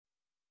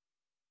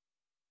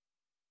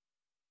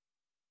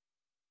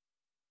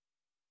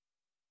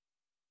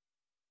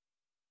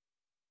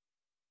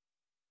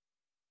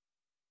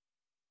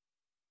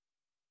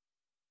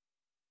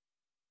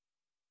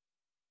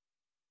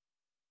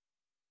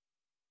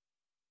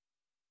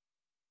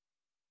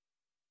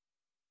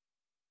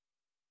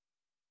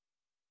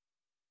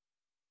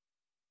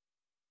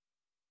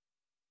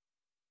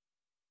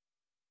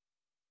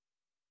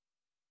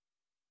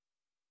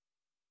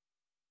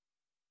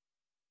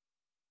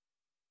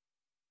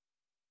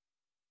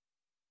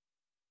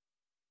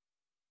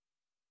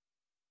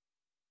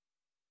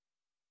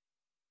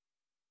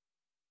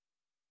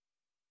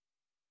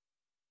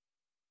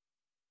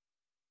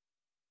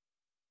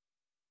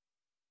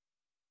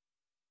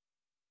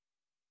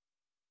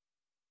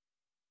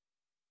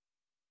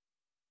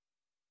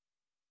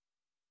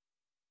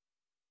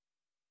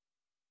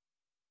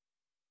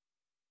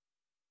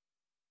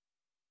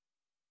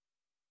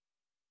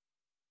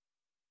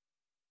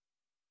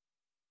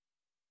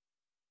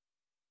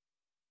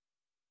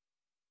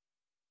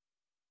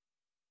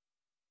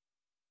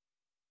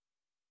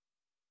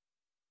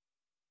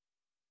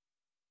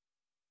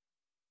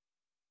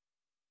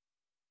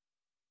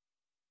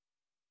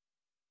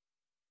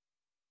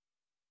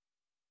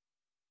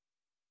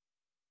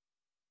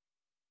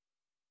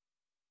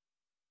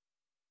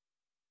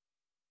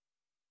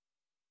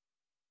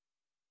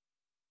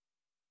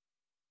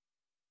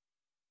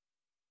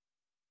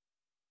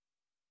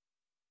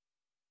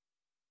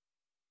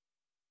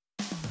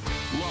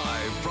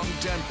from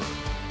Denver,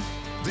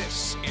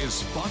 this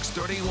is Fox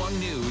 31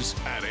 News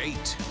at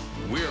 8.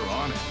 We're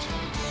on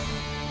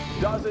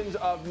it. Dozens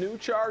of new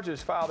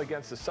charges filed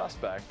against the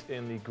suspect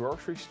in the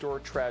grocery store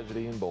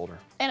tragedy in Boulder.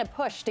 And a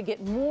push to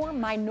get more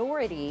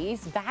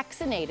minorities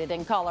vaccinated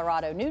in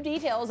Colorado. New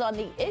details on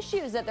the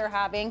issues that they're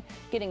having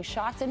getting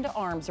shots into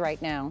arms right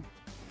now.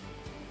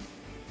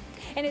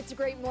 And it's a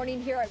great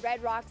morning here at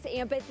Red Rocks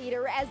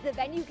Amphitheater as the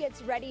venue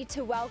gets ready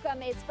to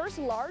welcome its first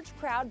large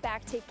crowd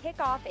back to kick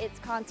off its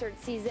concert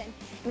season.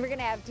 And we're going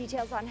to have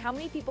details on how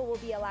many people will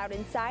be allowed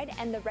inside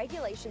and the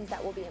regulations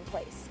that will be in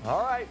place.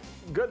 All right.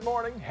 Good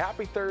morning.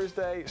 Happy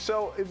Thursday.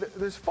 So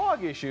there's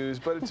fog issues,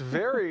 but it's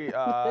very...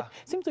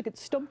 Seems like it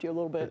stumped you a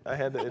little bit. I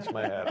had to itch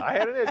my head. I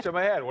had an itch on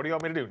my head. What do you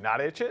want me to do?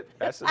 Not itch it?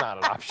 That's not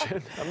an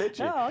option. I'm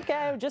itchy. Oh,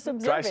 okay. Just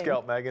observing. Dry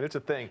scalp, Megan. It's a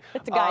thing.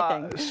 It's a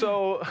guy thing.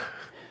 So...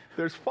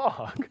 There's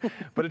fog,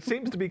 but it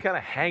seems to be kind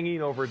of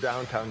hanging over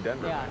downtown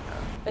Denver right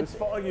now. This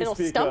fog It'll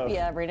stump you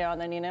every now and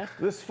then, you know.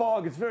 This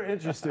fog is very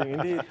interesting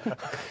indeed.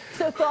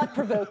 So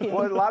thought-provoking.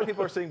 Well, a lot of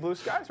people are seeing blue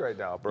skies right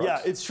now, Brooks. Yeah,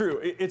 it's true.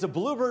 It's a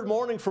bluebird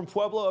morning from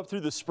Pueblo up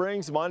through the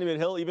Springs, Monument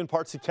Hill, even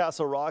parts of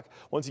Castle Rock.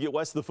 Once you get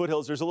west of the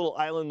foothills, there's a little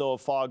island, though,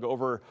 of fog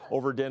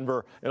over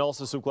Denver and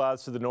also some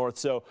clouds to the north.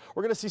 So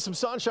we're going to see some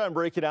sunshine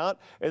breaking out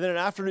and then an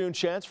afternoon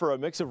chance for a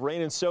mix of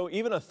rain and snow.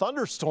 Even a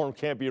thunderstorm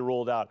can't be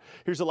ruled out.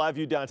 Here's a live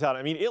view downtown.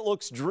 I mean, it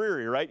looks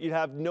dreary, right? You'd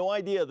have no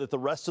idea that the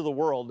rest of the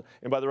world,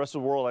 and by the rest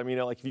of the world, I mean,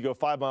 like if you go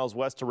 5 miles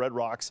west to Red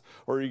Rocks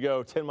or you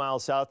go 10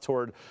 miles south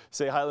toward,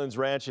 say, Highlands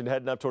Ranch and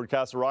heading up toward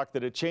Castle Rock,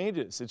 that it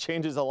changes. It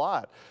changes a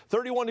lot.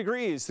 31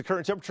 degrees, the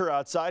current temperature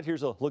outside.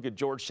 Here's a look at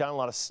Georgetown. A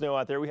lot of snow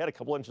out there. We had a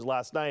couple inches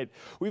last night.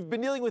 We've been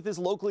dealing with this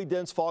locally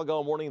dense fog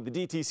all morning. The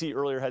DTC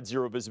earlier had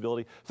zero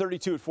visibility.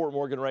 32 at Fort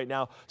Morgan right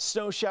now.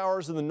 Snow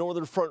showers in the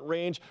northern front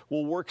range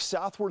will work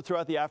southward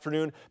throughout the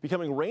afternoon,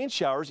 becoming rain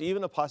showers,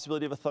 even a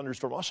possibility of a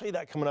thunderstorm. I'll show you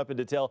that coming up in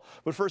detail.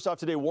 But first off,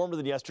 today warmer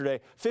than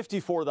yesterday.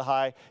 54 the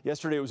high.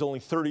 Yesterday it was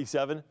only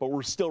 37, but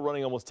we're still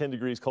running almost 10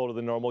 degrees colder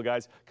than normal,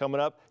 guys. Coming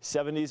up,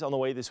 70s on the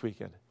way this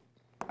weekend.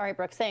 All right,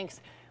 Brooks,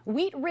 thanks.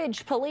 Wheat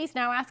Ridge police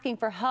now asking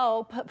for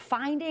help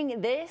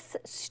finding this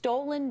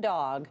stolen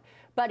dog.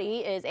 Buddy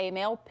is a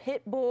male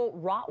pit bull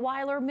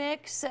Rottweiler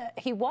mix.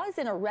 He was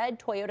in a red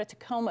Toyota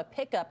Tacoma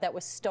pickup that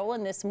was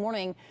stolen this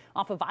morning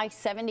off of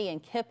I-70 in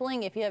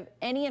Kipling. If you have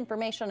any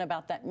information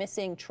about that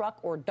missing truck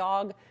or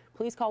dog,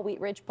 please call Wheat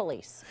Ridge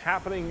Police.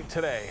 Happening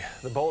today,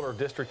 the Boulder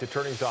District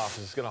Attorney's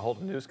Office is going to hold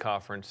a news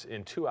conference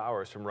in 2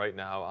 hours from right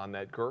now on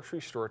that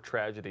grocery store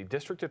tragedy.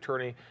 District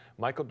Attorney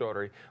Michael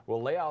Doherty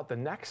will lay out the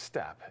next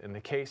step in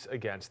the case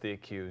against the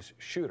accused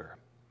shooter.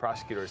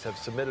 Prosecutors have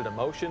submitted a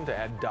motion to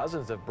add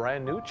dozens of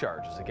brand new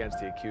charges against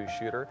the accused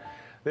shooter.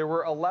 There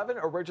were 11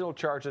 original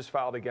charges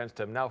filed against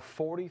him. Now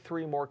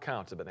 43 more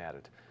counts have been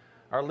added.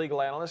 Our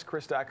legal analyst,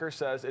 Chris Decker,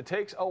 says it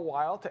takes a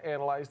while to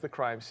analyze the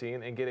crime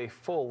scene and get a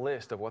full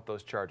list of what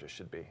those charges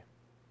should be.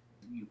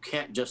 You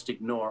can't just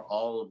ignore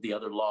all of the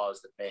other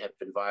laws that may have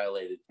been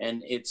violated.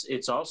 And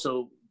it's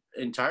also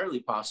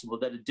entirely possible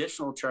that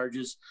additional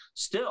charges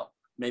still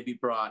may be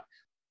brought.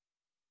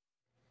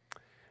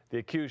 The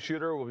accused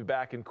shooter will be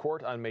back in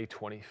court on May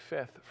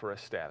 25th for a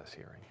status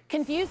hearing.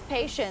 Confused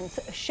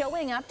patients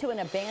showing up to an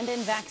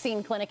abandoned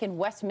vaccine clinic in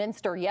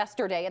Westminster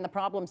yesterday, and the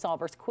problem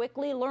solvers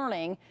quickly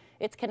learning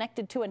it's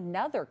connected to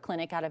another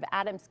clinic out of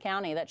Adams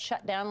County that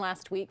shut down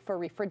last week for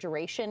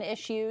refrigeration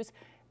issues.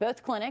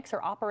 Both clinics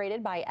are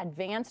operated by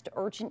Advanced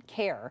Urgent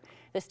Care.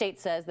 The state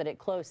says that it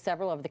closed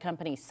several of the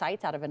company's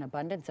sites out of an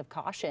abundance of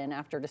caution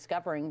after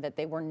discovering that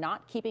they were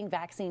not keeping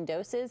vaccine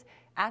doses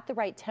at the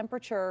right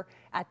temperature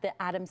at the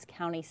Adams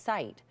County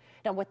site.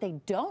 Now, what they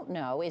don't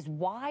know is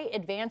why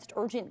Advanced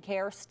Urgent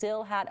Care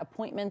still had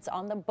appointments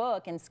on the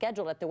book and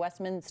scheduled at the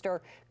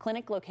Westminster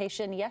clinic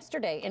location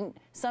yesterday. And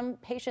some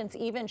patients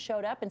even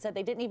showed up and said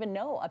they didn't even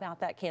know about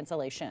that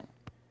cancellation.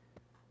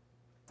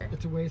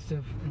 It's a waste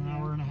of an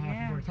hour and a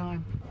half of our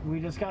time.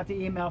 We just got the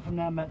email from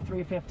them at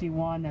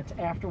 3:51. That's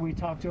after we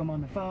talked to them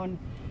on the phone.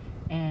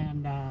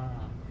 And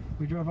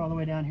we drove all the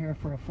way down here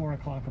for a 4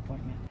 o'clock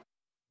appointment.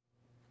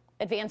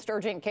 Advanced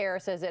Urgent Care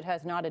says it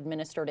has not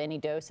administered any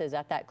doses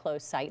at that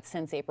closed site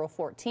since April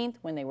 14th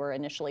when they were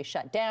initially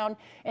shut down.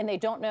 And they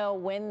don't know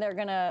when they're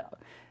going to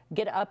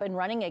get up and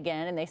running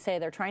again. And they say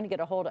they're trying to get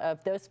a hold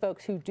of those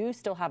folks who do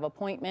still have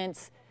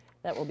appointments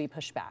that will be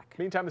pushed back.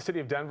 Meantime, the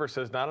city of Denver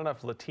says not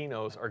enough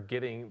Latinos are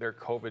getting their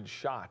COVID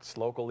shots.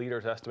 Local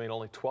leaders estimate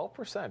only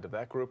 12% of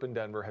that group in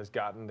Denver has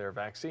gotten their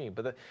vaccine,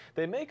 but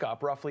they make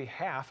up roughly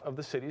half of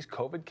the city's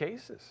COVID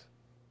cases.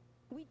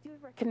 We do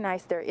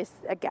recognize there is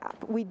a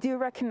gap. We do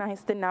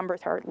recognize the numbers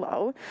are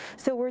low.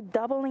 So we're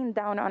doubling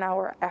down on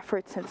our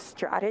efforts and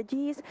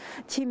strategies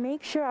to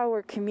make sure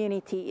our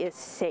community is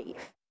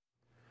safe.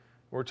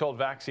 We're told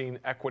vaccine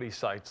equity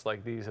sites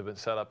like these have been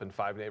set up in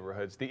 5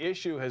 neighborhoods. The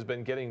issue has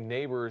been getting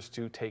neighbors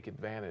to take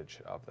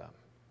advantage of them.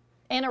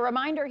 And a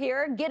reminder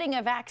here, getting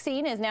a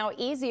vaccine is now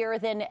easier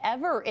than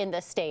ever in the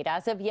state.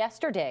 As of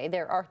yesterday,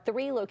 there are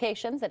 3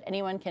 locations that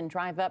anyone can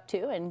drive up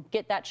to and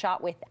get that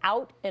shot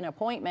without an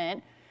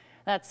appointment.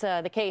 That's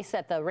the case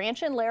at the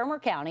ranch in Larimer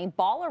County,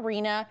 Ball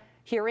Arena,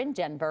 here in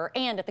Denver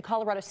and at the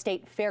Colorado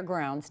State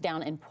Fairgrounds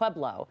down in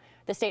Pueblo.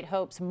 The state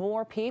hopes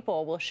more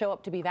people will show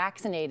up to be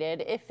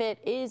vaccinated if it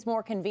is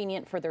more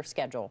convenient for their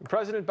schedule.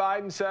 President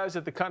Biden says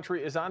that the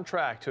country is on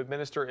track to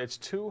administer its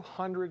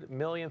 200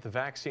 millionth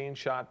vaccine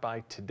shot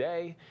by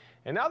today.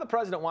 And now the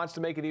president wants to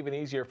make it even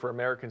easier for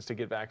Americans to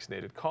get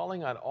vaccinated,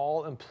 calling on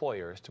all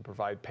employers to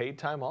provide paid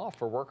time off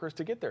for workers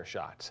to get their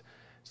shots.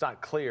 It's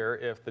not clear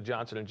if the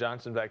Johnson &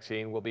 Johnson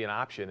vaccine will be an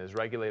option as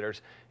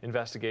regulators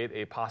investigate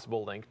a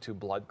possible link to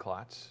blood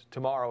clots.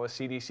 Tomorrow, a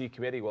CDC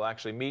committee will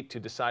actually meet to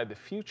decide the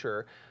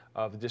future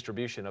of the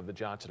distribution of the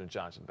Johnson &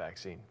 Johnson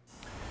vaccine.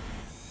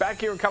 Back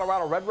here in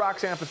Colorado, Red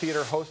Rocks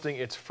Amphitheater hosting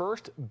its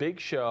first big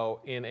show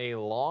in a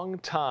long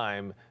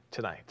time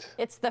tonight.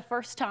 It's the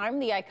first time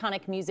the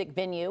iconic music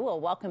venue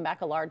will welcome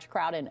back a large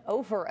crowd in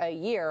over a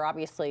year.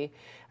 Obviously,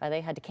 they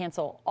had to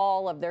cancel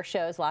all of their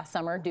shows last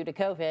summer due to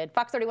COVID.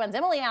 Fox 31's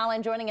Emily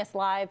Allen joining us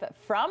live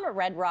from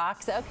Red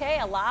Rocks. Okay,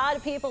 a lot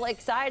of people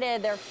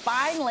excited. They're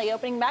finally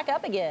opening back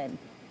up again.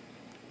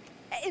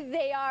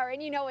 They are,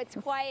 and you know it's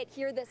quiet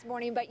here this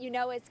morning, but you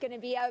know it's going to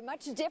be a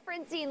much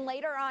different scene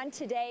later on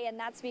today, and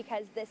that's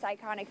because this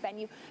iconic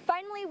venue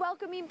finally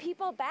welcoming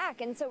people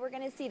back. And so we're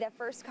going to see the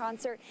first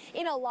concert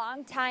in a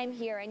long time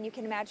here, and you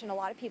can imagine a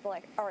lot of people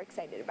are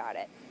excited about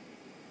it.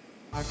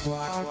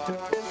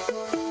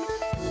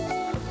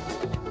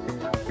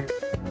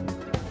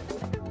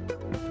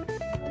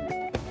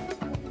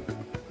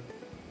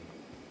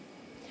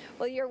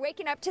 Well, you're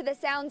waking up to the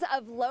sounds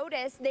of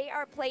Lotus. They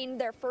are playing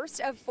their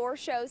first of 4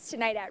 shows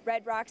tonight at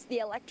Red Rocks. The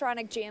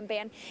electronic jam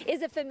band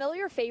is a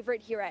familiar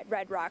favorite here at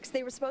Red Rocks.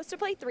 They were supposed to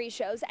play 3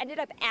 shows, ended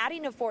up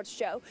adding a 4th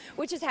show,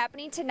 which is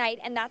happening tonight,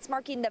 and that's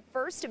marking the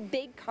first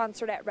big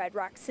concert at Red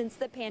Rocks since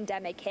the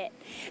pandemic hit.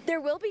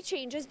 There will be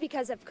changes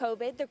because of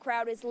COVID. The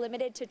crowd is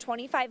limited to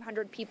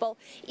 2,500 people,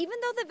 even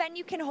though the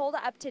venue can hold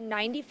up to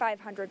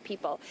 9,500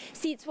 people.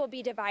 Seats will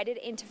be divided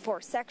into 4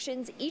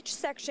 sections. Each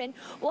section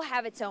will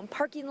have its own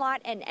parking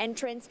lot and entrance.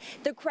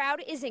 The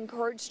crowd is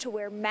encouraged to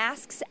wear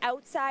masks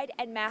outside,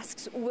 and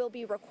masks will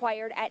be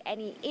required at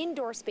any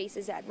indoor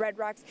spaces at Red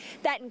Rocks.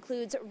 That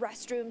includes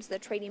restrooms, the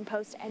trading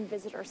post, and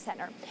visitor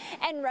center.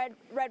 And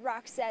Red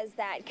Rocks says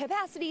that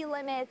capacity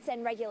limits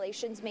and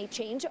regulations may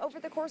change over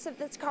the course of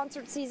this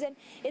concert season.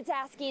 It's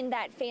asking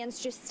that fans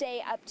just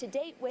stay up to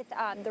date with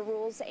the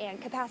rules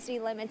and capacity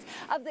limits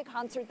of the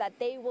concert that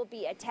they will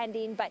be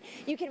attending. But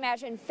you can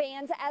imagine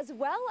fans as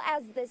well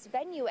as this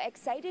venue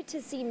excited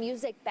to see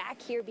music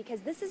back here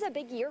because this is a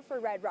big year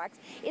for Red Rocks.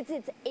 It's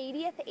its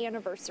 80th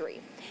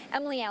anniversary.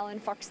 Emily Allen,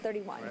 Fox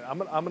 31. Right, I'm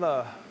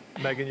gonna,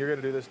 Megan, you're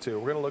gonna do this too.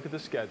 We're gonna look at the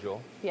schedule.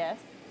 Yes.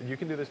 And you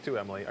can do this too,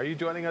 Emily. Are you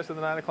joining us in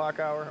the 9 o'clock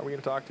hour? Are we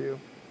gonna talk to you?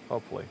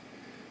 Hopefully.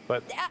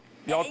 But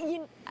y'all.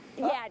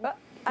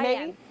 I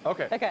am.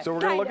 Okay. So we're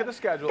going to look at the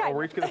schedule, and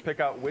we're each going to pick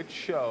out which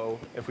show,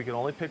 if we can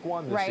only pick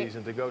one this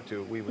season to go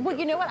to, we would Well,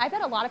 you know what? I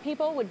bet a lot of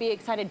people would be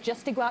excited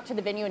just to go out to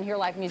the venue and hear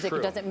live music. True.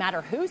 It doesn't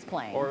matter who's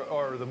playing.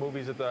 Or the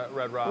movies at the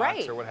Red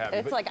Rocks or what have you.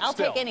 It's But like, I'll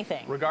still, take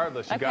anything.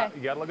 Regardless, you got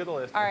to look at the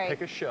list and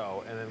pick a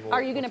show, and then we'll.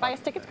 Are you going to buy us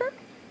tickets, Kirk?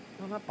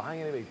 No, I'm not buying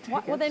anybody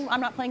tickets. Well, then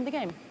I'm not playing the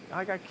game.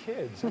 I got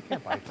kids. I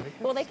can't buy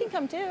tickets. Well, they can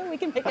come too. We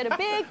can make it a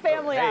big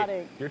family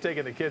outing. You're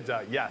taking the kids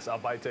out. Yes, I'll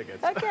buy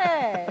tickets.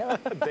 Okay.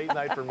 Date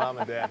night for mom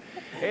and dad.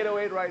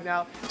 8:08 right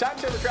now. Time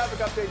saver traffic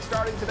update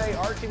starting today.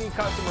 RTV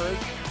customers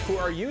who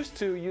are used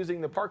to using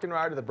the park and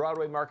ride of the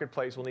Broadway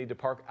Marketplace will need to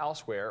park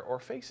elsewhere or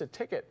face a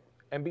ticket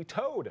and be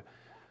towed.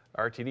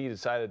 RTD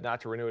decided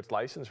not to renew its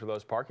license for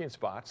those parking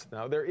spots.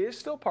 Now, there is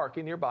still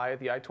parking nearby at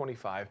the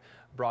I-25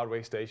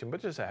 Broadway station, but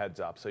just a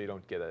heads up so you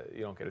don't get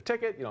a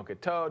ticket, you don't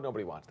get towed.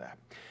 Nobody wants that.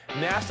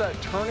 NASA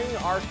turning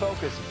our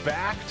focus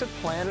back to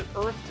planet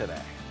Earth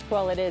today.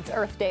 Well, it is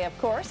Earth Day, of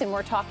course, and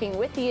we're talking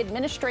with the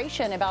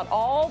administration about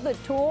all the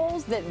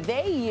tools that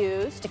they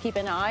use to keep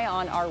an eye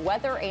on our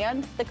weather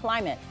and the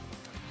climate.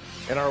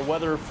 And our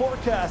weather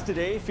forecast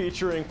today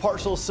featuring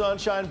partial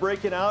sunshine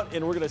breaking out,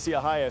 and we're going to see a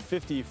high of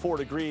 54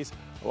 degrees.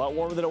 A lot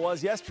warmer than it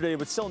was yesterday,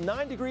 but still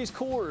 9 degrees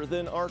cooler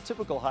than our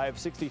typical high of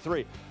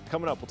 63.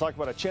 Coming up, we'll talk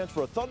about a chance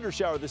for a thunder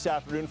shower this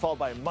afternoon, followed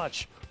by a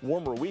much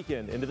warmer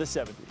weekend into the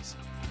 70s.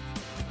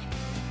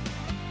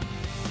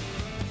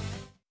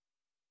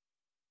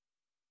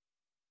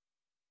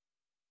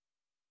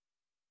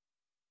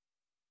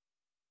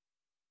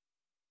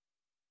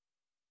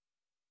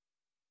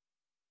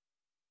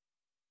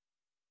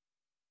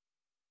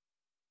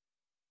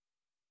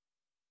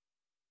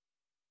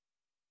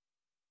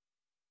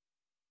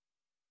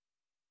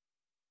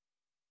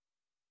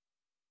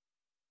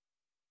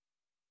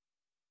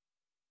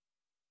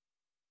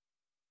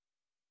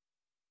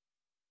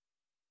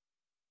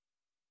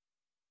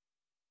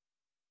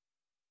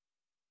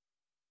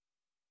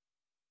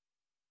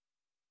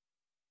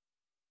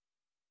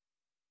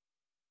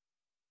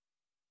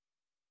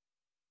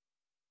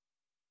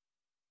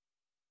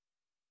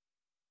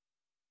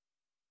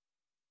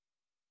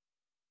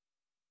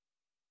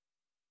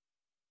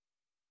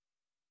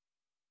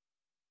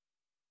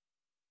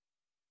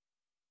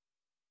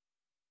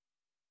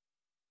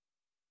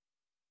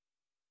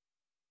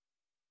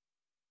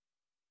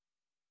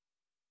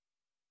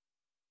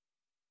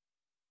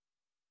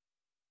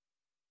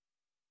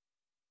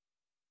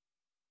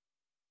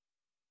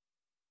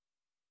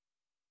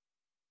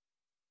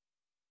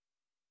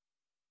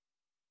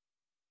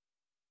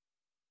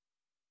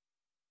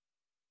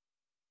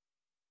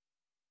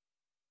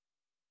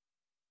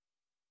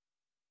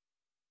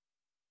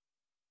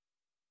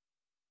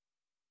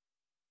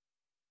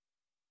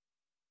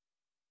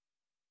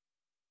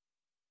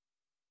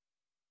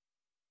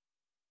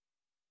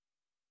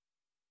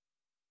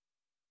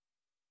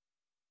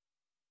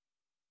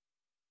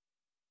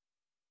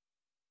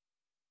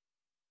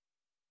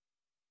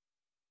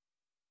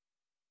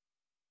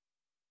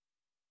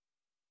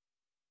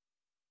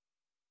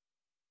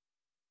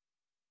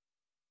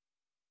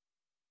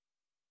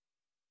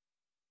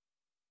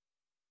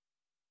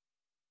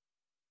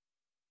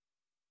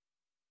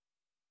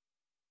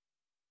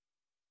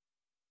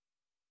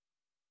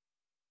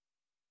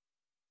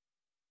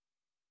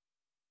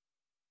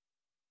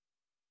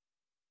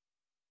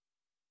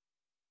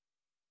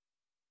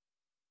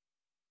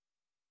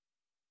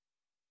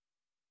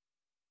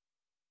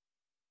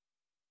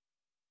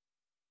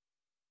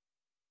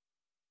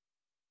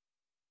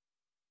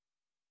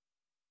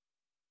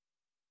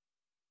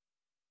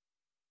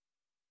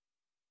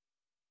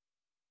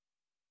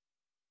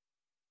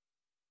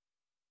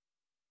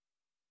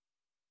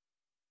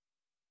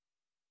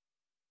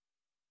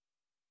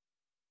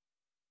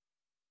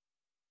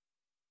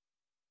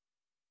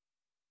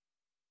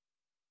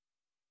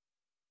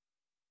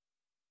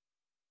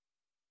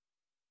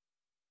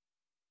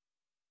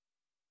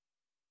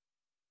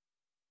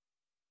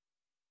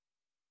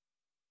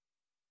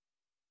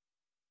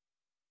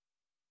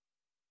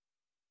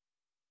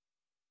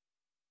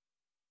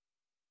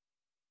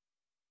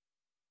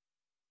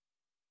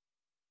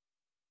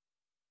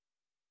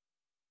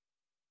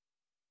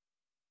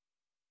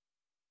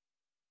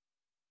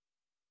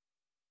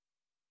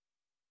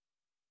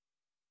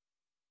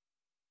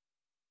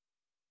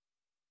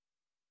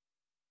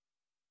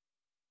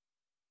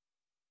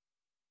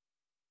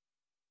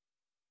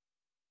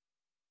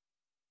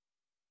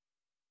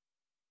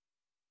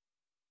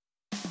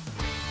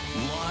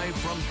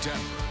 from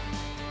Denver,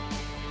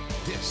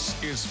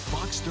 this is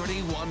Fox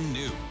 31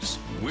 News.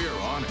 We're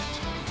on it.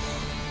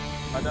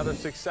 Another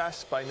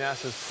success by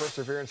NASA's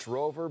Perseverance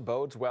rover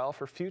bodes well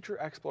for future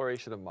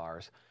exploration of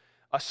Mars.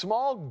 A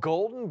small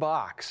golden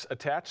box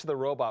attached to the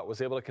robot was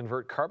able to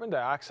convert carbon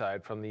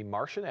dioxide from the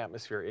Martian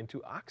atmosphere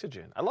into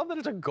oxygen. I love that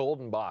it's a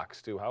golden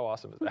box, too. How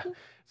awesome is that?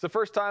 It's the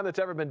first time that's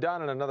ever been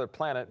done on another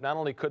planet. Not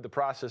only could the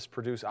process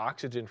produce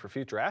oxygen for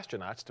future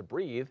astronauts to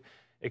breathe,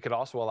 it could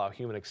also allow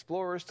human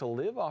explorers to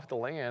live off the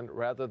land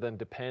rather than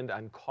depend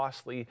on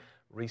costly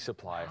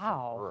resupply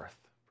from Earth.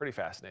 Pretty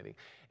fascinating.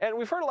 And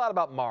we've heard a lot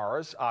about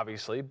Mars,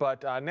 obviously,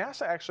 but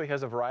NASA actually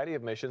has a variety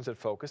of missions that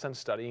focus on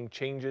studying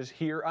changes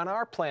here on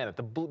our planet,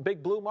 the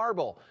big blue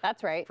marble.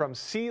 That's right. From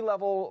sea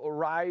level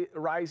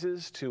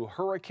rises to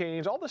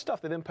hurricanes, all the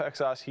stuff that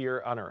impacts us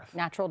here on Earth.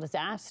 Natural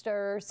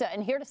disasters.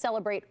 And here to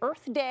celebrate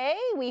Earth Day,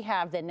 we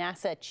have the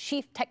NASA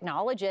Chief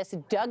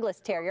Technologist, Douglas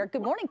Terrier.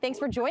 Good morning. Thanks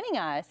for joining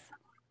us.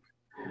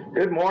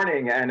 Good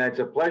morning, and it's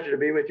a pleasure to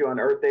be with you on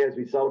Earth Day as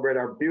we celebrate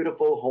our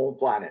beautiful home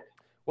planet.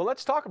 Well,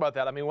 let's talk about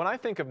that. I mean, when I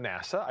think of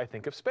NASA, I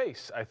think of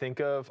space. I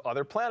think of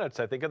other planets.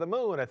 I think of the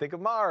moon. I think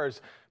of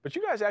Mars. But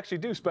you guys actually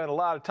do spend a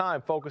lot of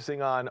time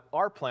focusing on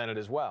our planet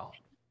as well.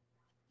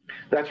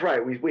 That's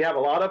right. We have a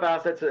lot of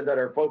assets that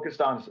are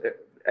focused on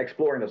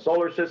exploring the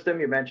solar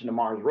system. You mentioned the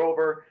Mars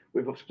rover.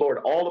 We've explored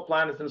all the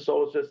planets in the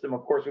solar system.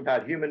 Of course, we've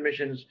had human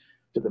missions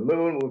to the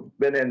moon. We've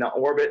been in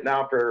orbit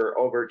now for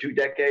over 2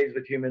 decades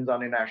with humans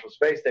on the International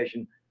Space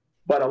Station.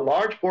 But a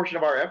large portion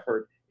of our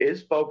effort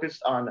is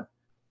focused on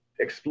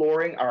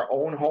exploring our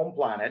own home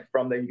planet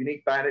from the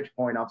unique vantage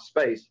point of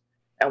space.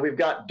 And we've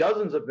got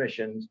dozens of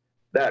missions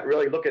that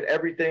really look at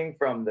everything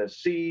from the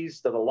seas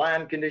to the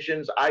land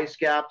conditions, ice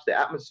caps, the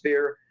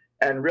atmosphere,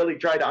 and really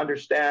try to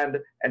understand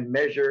and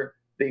measure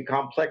the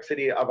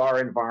complexity of our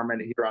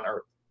environment here on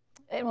Earth.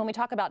 And when we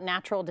talk about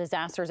natural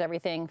disasters,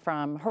 everything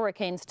from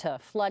hurricanes to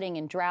flooding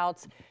and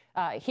droughts,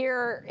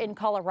 here in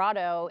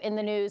Colorado, in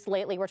the news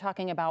lately, we're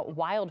talking about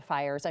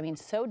wildfires. I mean,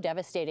 so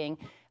devastating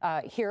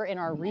here in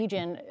our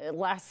region.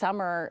 Last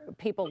summer,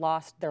 people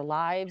lost their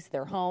lives,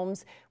 their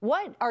homes.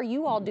 What are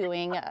you all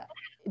doing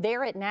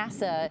there at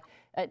NASA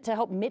to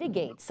help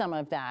mitigate some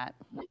of that?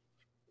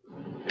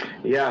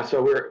 Yeah,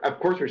 so of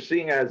course, we're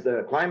seeing as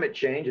the climate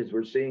changes,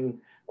 we're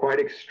seeing quite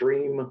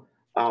extreme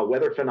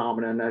weather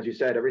phenomenon. As you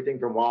said, everything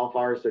from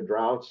wildfires to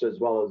droughts, as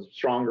well as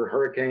stronger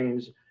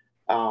hurricanes,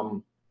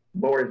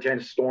 more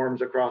intense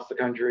storms across the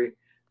country.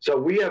 So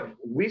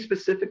we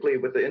specifically,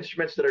 with the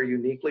instruments that are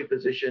uniquely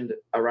positioned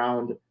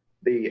around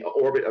the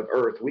orbit of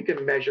Earth, we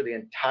can measure the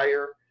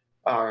entire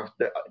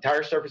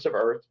surface of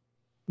Earth,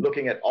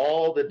 looking at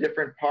all the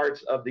different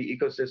parts of the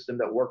ecosystem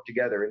that work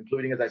together,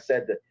 including, as I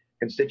said, the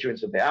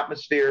constituents of the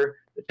atmosphere,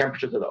 the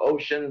temperatures of the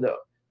ocean, the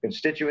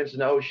constituents in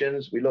the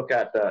oceans. We look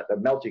at the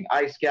melting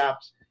ice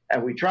caps,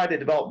 and we try to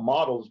develop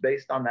models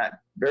based on that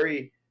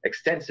very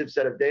extensive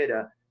set of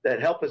data that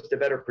help us to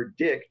better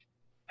predict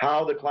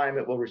how the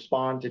climate will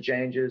respond to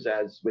changes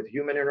as with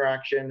human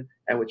interaction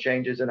and with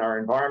changes in our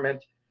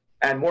environment.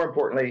 And more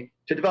importantly,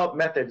 to develop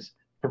methods,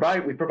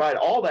 we provide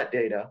all that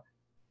data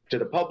to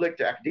the public,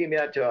 to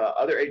academia, to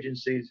other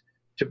agencies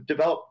to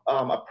develop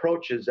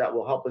approaches that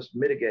will help us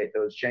mitigate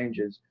those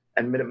changes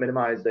and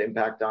minimize the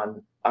impact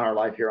on our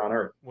life here on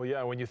Earth. Well,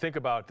 yeah, when you think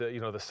about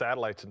the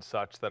satellites and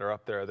such that are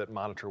up there that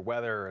monitor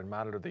weather and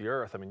monitor the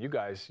Earth, I mean, you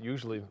guys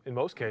usually, in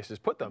most cases,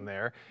 put them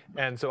there.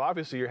 And so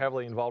obviously you're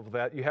heavily involved with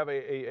that. You have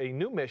a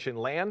new mission,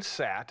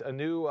 Landsat, a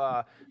new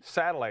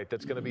satellite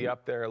that's going to be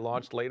up there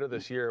launched later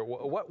this year.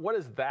 What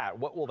is that?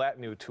 What will that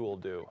new tool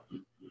do?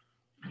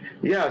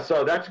 Yeah,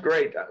 so that's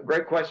great.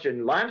 Great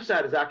question.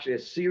 Landsat is actually a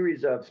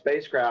series of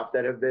spacecraft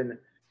that have been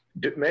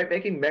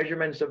making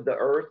measurements of the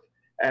Earth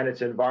and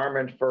its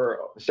environment for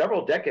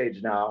several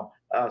decades now.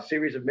 A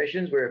series of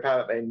missions. We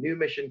have a new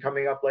mission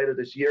coming up later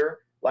this year,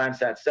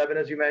 Landsat 7,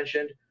 as you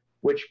mentioned,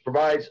 which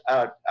provides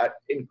a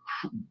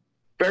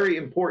very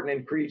important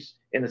increase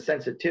in the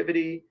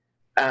sensitivity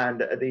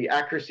and the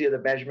accuracy of the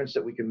measurements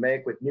that we can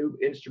make with new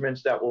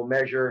instruments that will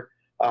measure,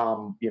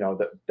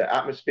 the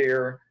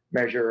atmosphere,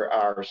 measure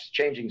our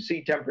changing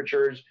sea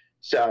temperatures,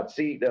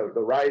 see the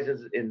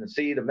rises in the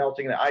sea, the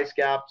melting of the ice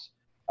caps,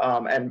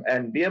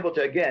 and be able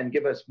to, again,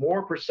 give us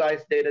more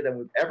precise data than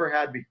we've ever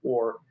had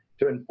before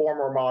to inform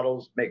our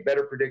models, make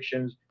better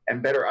predictions,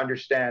 and better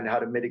understand how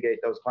to mitigate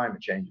those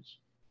climate changes.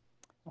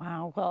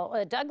 Wow.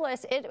 Well,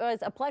 Douglas, it was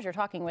a pleasure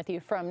talking with you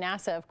from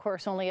NASA. Of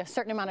course, only a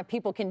certain amount of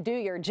people can do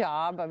your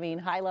job. I mean,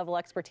 high-level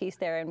expertise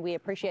there, and we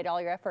appreciate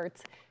all your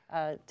efforts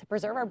to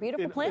preserve our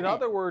beautiful planet. In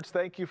other words,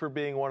 thank you for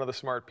being one of the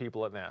smart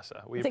people at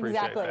NASA. We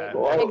appreciate that.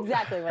 Well,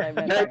 exactly what I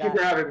meant. Thank you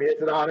for having me.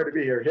 It's an honor to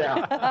be here.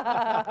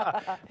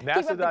 Yeah.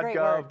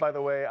 NASA.gov, by the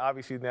way,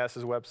 obviously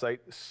NASA's website,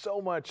 so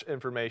much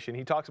information.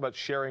 He talks about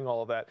sharing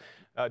all of that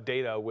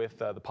data with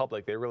the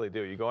public. They really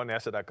do. You go on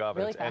NASA.gov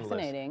Really and it's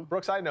fascinating. endless.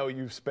 Brooks, I know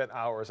you've spent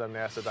hours on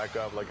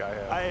NASA.gov like I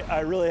have. I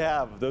really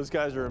have. Those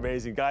guys are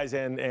amazing. Guys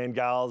and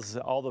gals,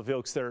 all the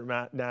folks there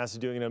at NASA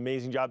doing an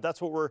amazing job.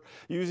 That's what we're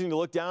using to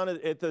look down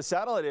at the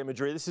satellite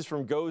imagery. This is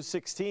from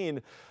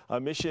GOES-16, a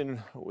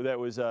mission that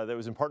was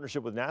in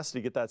partnership with NASA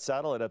to get that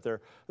satellite up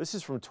there. This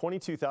is from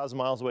 22,000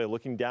 miles away,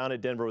 looking down at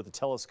Denver with a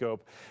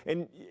telescope.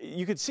 And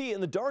you could see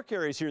in the dark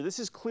areas here, this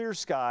is clear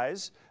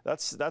skies.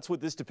 That's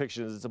what this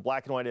depiction is. It's a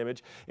black and white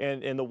image.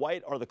 And the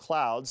white are the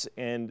clouds,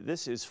 and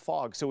this is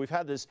fog. So we've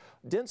had this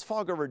dense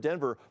fog over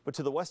Denver, but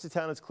to the west of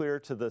town it's clear.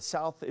 To the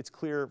south it's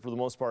clear for the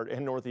most part,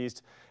 and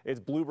northeast it's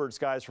bluebird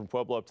skies from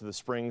Pueblo up to the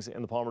Springs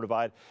and the Palmer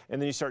Divide.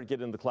 And then you start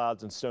getting into the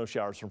clouds and snow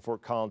showers from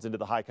Fort Collins into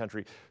the high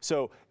country.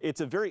 So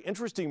it's a very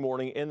interesting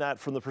morning in that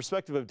from the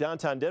perspective of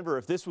downtown Denver,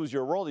 if this was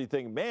your world, you'd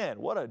think, man,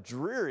 what a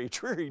dreary,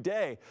 dreary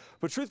day.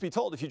 But truth be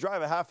told, if you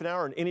drive a half an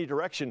hour in any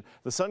direction,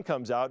 the sun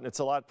comes out and it's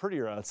a lot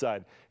prettier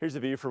outside. Here's a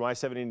view from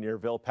I-70 near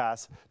Ville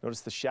Pass.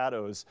 Notice the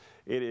shadows.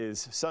 It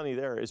is sunny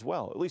there as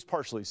well, at least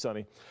partially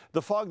sunny.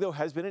 The fog, though,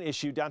 has been an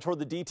issue down toward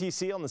the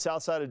DTC on the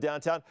south side of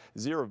downtown.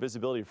 Zero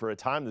visibility for a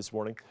time this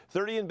morning.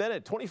 30 in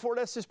Bennett, 24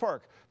 at Estes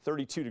Park,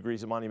 32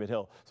 degrees at Monument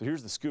Hill. So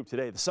here's the scoop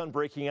today. The sun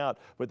breaking out,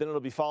 but then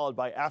it'll be followed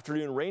by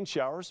afternoon rain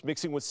showers,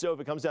 mixing with snow if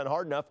it comes down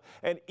hard enough,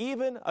 and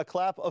even a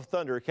clap of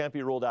thunder can't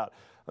be ruled out.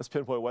 This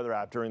Pinpoint weather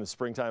app during the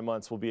springtime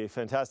months will be a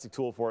fantastic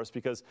tool for us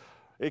because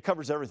it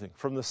covers everything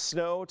from the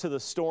snow to the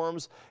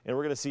storms, and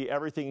we're going to see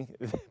everything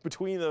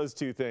between those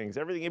two things,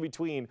 everything in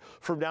between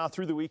from now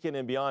through the weekend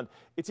and beyond.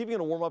 It's even going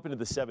to warm up into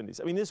the 70s.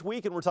 I mean, this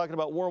weekend we're talking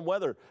about warm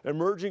weather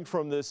emerging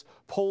from this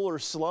polar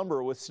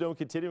slumber with snow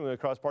continuing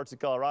across parts of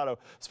Colorado,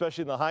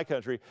 especially in the high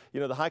country. You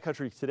know, the high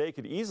country today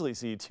could easily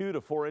see 2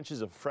 to 4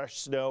 inches of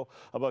fresh snow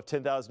above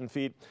 10,000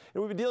 feet.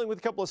 And we've been dealing with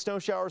a couple of snow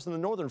showers in the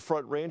northern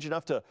front range,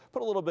 enough to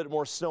put a little bit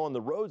more snow on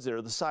the roads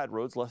there, the side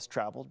roads, less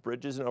traveled,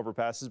 bridges and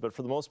overpasses. But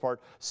for the most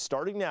part,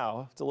 starting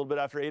now, it's a little bit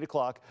after 8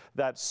 o'clock,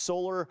 that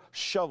solar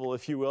shovel,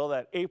 if you will,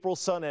 that April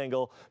sun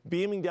angle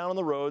beaming down on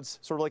the roads,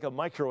 sort of like a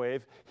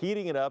microwave,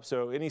 heating it up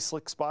so any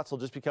slick spots will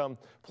just become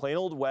plain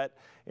old wet.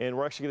 And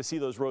we're actually going to see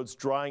those roads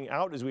drying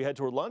out as we head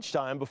toward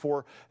lunchtime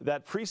before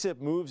that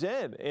precip moves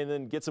in and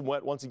then gets them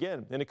wet once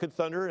again. And it could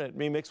thunder and it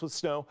may mix with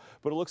snow,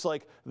 but it looks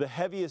like the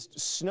heaviest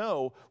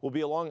snow will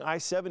be along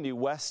I-70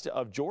 west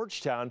of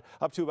Georgetown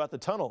up to about the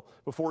tunnel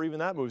before even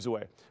that moves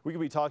away. We could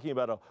be talking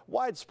about a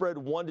widespread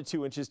 1 to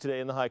 2 inches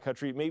today in the high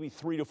country, maybe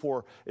 3 to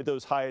 4 at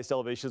those highest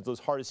elevations, those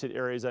hardest hit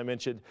areas I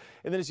mentioned.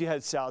 And then as you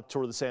head south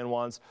toward the San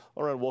Juans,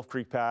 around Wolf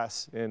Creek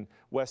Pass and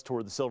west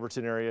toward the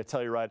Silverton area,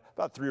 Telluride,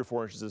 about 3 or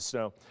 4 inches of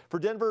snow. For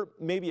Denver,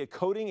 maybe a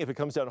coating if it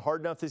comes down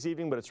hard enough this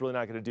evening, but it's really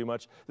not going to do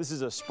much. This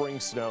is a spring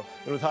snow,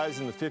 and with highs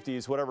in the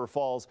 50s, whatever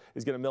falls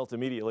is going to melt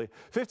immediately.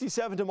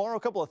 57 tomorrow, a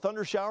couple of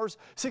thunder showers,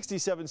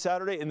 67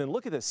 Saturday, and then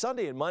look at this,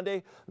 Sunday and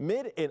Monday,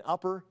 mid and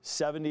upper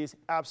 70s.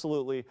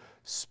 Absolutely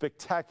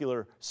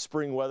spectacular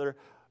spring weather.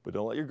 But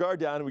don't let your guard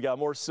down. We got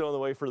more snow on the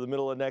way for the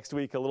middle of next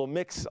week, a little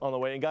mix on the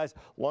way. And guys,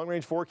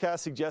 long-range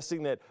forecast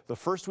suggesting that the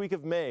first week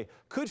of May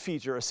could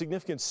feature a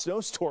significant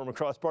snowstorm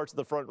across parts of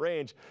the Front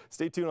Range.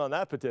 Stay tuned on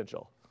that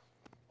potential.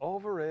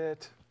 Over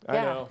it. Yeah,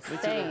 I know.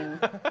 same.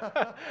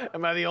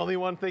 Am I the only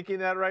one thinking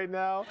that right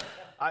now?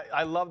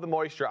 I love the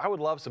moisture. I would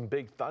love some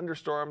big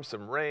thunderstorms,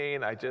 some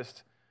rain.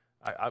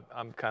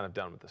 I'm kind of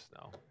done with the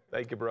snow.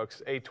 Thank you,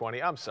 Brooks.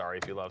 8:20. I'm sorry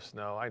if you love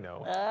snow. I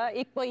know.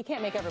 Well, you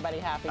can't make everybody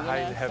happy. I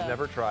have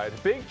never tried.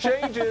 Big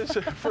changes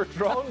for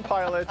drone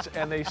pilots,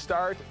 and they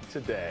start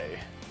today.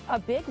 A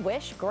big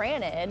wish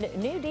granted.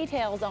 New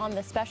details on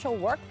the special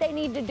work they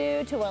need to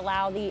do to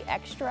allow the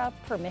extra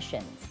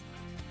permissions.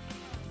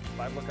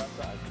 Look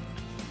outside.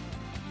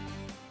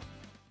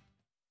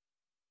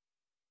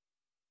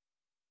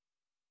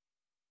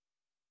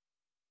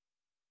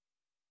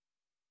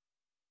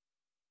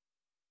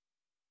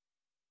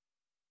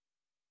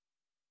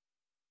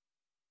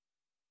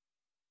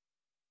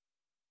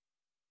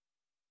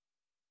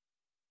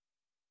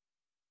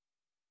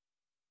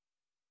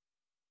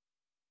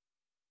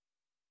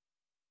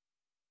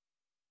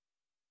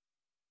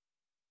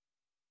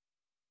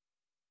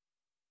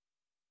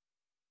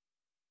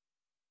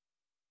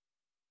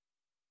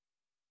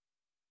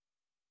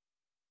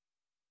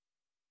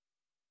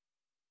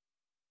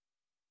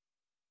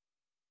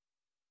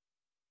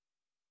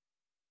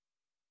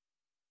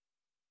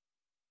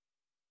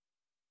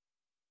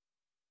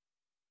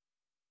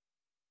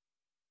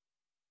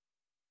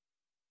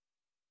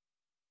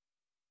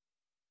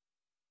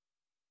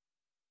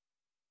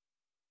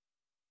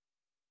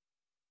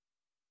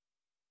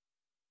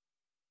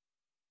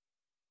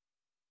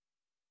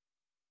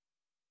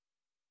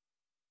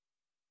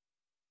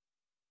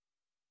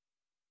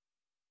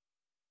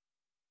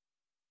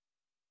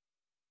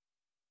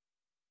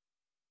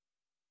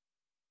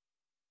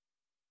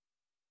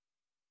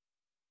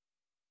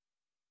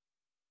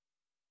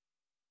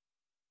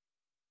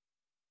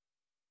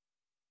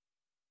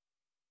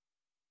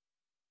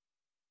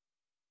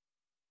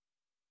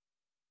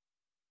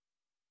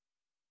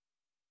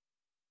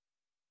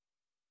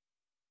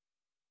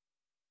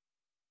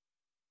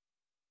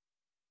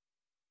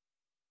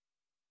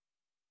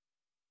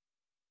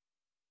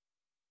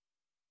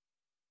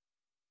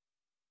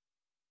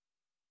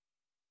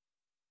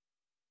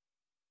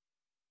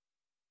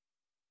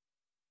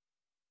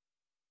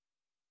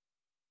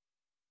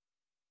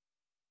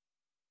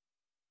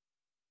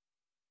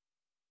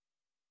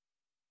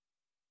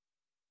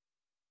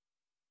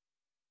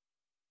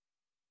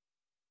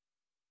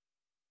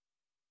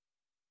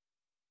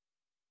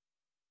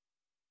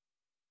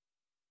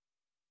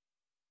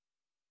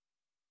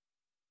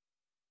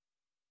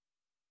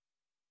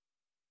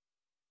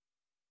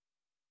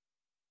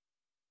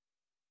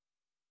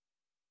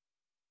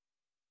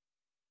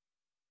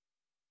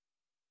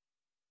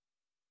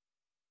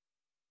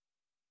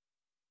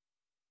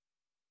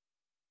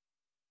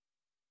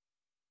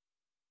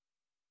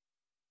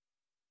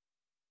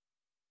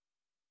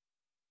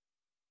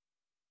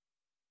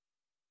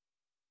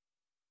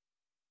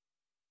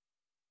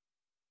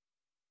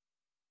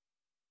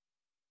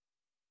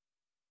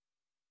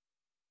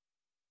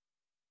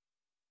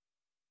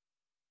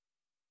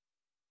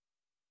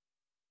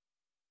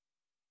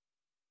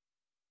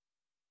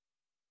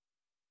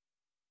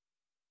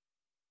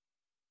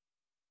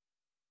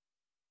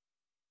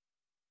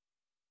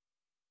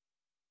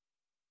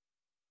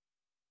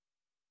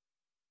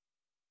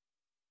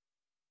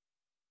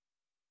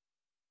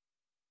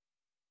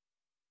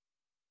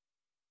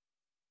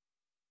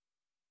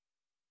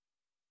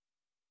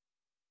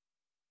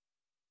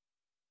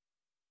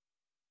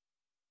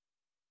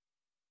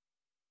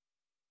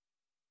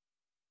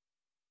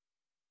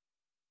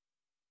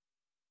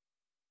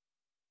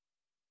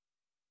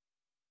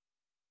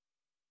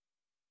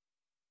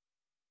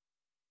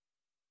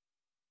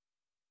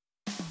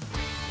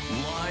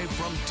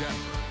 Denver.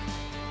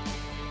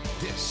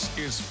 This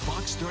is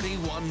Fox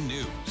 31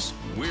 News.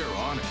 We're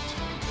on it.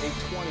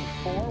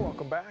 8:24.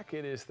 Welcome back.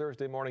 It is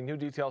Thursday morning. New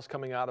details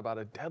coming out about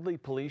a deadly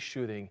police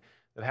shooting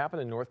that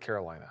happened in North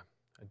Carolina.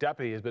 A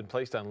deputy has been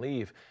placed on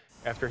leave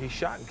after he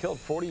shot and killed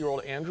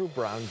 40-year-old Andrew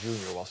Brown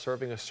Jr. while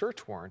serving a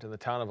search warrant in the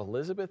town of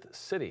Elizabeth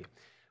City.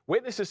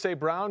 Witnesses say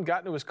Brown got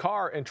into his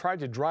car and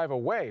tried to drive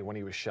away when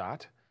he was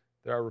shot.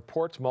 There are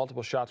reports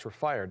multiple shots were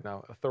fired.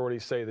 Now,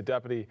 authorities say the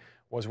deputy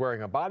was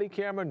wearing a body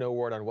camera. No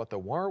word on what the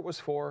warrant was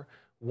for.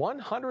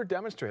 100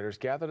 demonstrators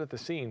gathered at the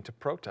scene to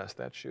protest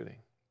that shooting.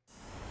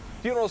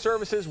 Funeral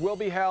services will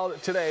be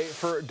held today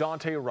for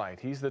Daunte Wright.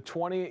 He's the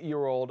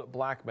 20-year-old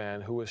black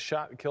man who was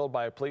shot and killed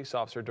by a police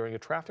officer during a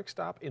traffic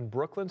stop in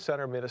Brooklyn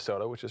Center,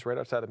 Minnesota, which is right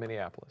outside of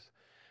Minneapolis.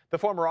 The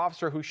former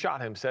officer who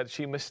shot him said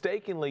she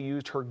mistakenly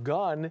used her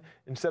gun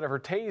instead of her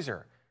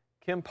taser.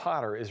 Kim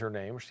Potter is her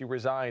name. She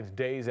resigned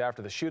days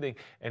after the shooting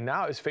and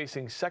now is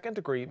facing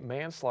second-degree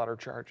manslaughter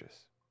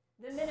charges.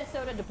 The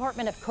Minnesota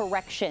Department of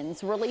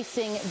Corrections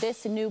releasing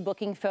this new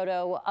booking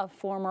photo of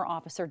former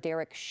officer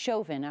Derek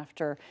Chauvin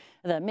after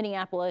the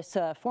Minneapolis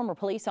former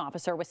police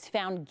officer was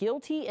found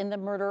guilty in the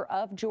murder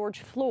of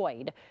George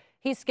Floyd.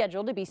 He's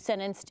scheduled to be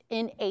sentenced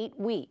in 8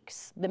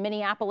 weeks. The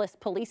Minneapolis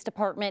Police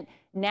Department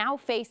now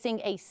facing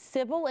a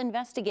civil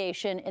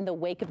investigation in the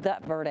wake of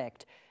that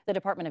verdict. The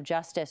Department of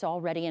Justice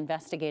already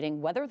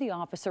investigating whether the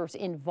officers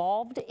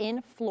involved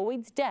in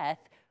Floyd's death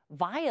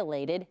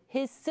violated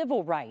his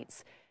civil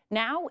rights.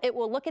 Now it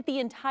will look at the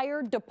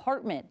entire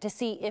department to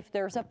see if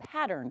there's a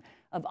pattern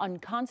of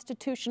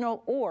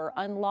unconstitutional or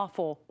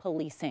unlawful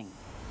policing.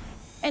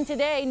 And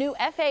today, new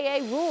FAA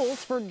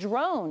rules for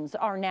drones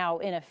are now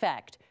in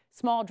effect.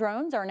 Small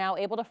drones are now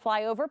able to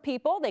fly over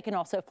people. They can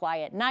also fly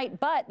at night,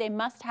 but they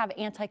must have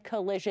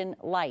anti-collision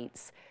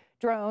lights.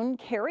 Drone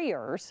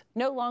carriers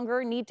no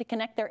longer need to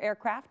connect their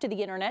aircraft to the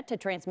internet to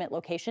transmit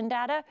location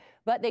data,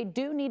 but they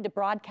do need to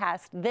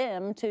broadcast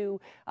them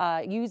to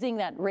using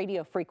that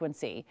radio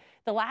frequency.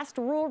 The last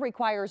rule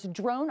requires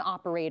drone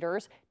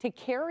operators to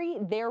carry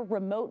their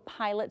remote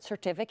pilot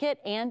certificate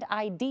and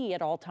ID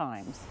at all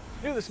times.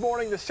 New this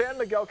morning, the San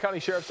Miguel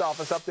County Sheriff's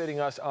Office updating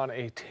us on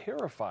a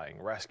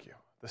terrifying rescue.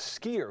 The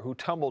skier who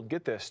tumbled,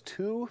 get this,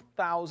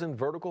 2,000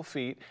 vertical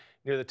feet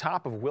near the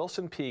top of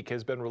Wilson Peak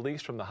has been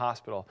released from the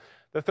hospital.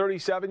 The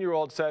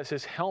 37-year-old says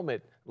his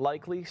helmet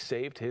likely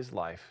saved his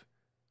life.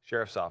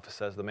 Sheriff's Office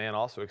says the man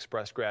also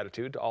expressed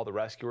gratitude to all the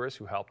rescuers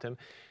who helped him.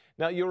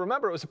 Now, you'll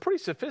remember it was a pretty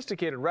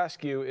sophisticated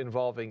rescue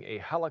involving a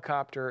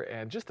helicopter,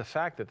 and just the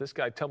fact that this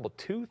guy tumbled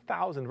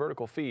 2,000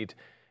 vertical feet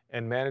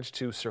and managed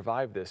to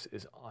survive this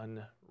is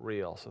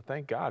unreal. So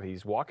thank God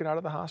he's walking out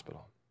of the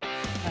hospital.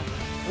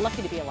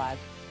 Lucky to be alive.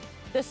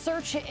 The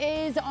search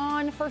is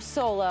on for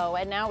Solo,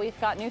 and now we've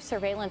got new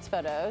surveillance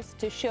photos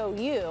to show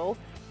you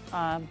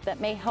that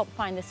may help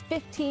find this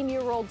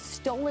 15-year-old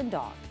stolen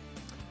dog.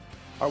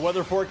 Our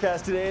weather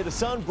forecast today, the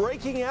sun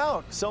breaking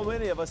out. So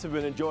many of us have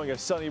been enjoying a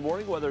sunny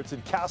morning, whether it's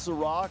in Castle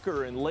Rock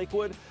or in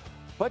Lakewood.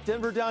 But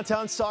Denver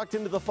downtown socked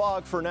into the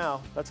fog for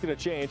now. That's going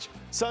to change.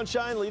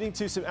 Sunshine leading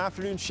to some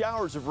afternoon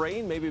showers of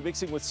rain, maybe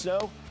mixing with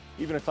snow,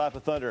 even a clap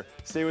of thunder.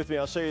 Stay with me.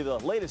 I'll show you the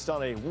latest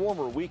on a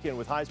warmer weekend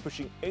with highs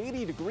pushing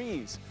 80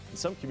 degrees in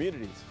some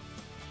communities.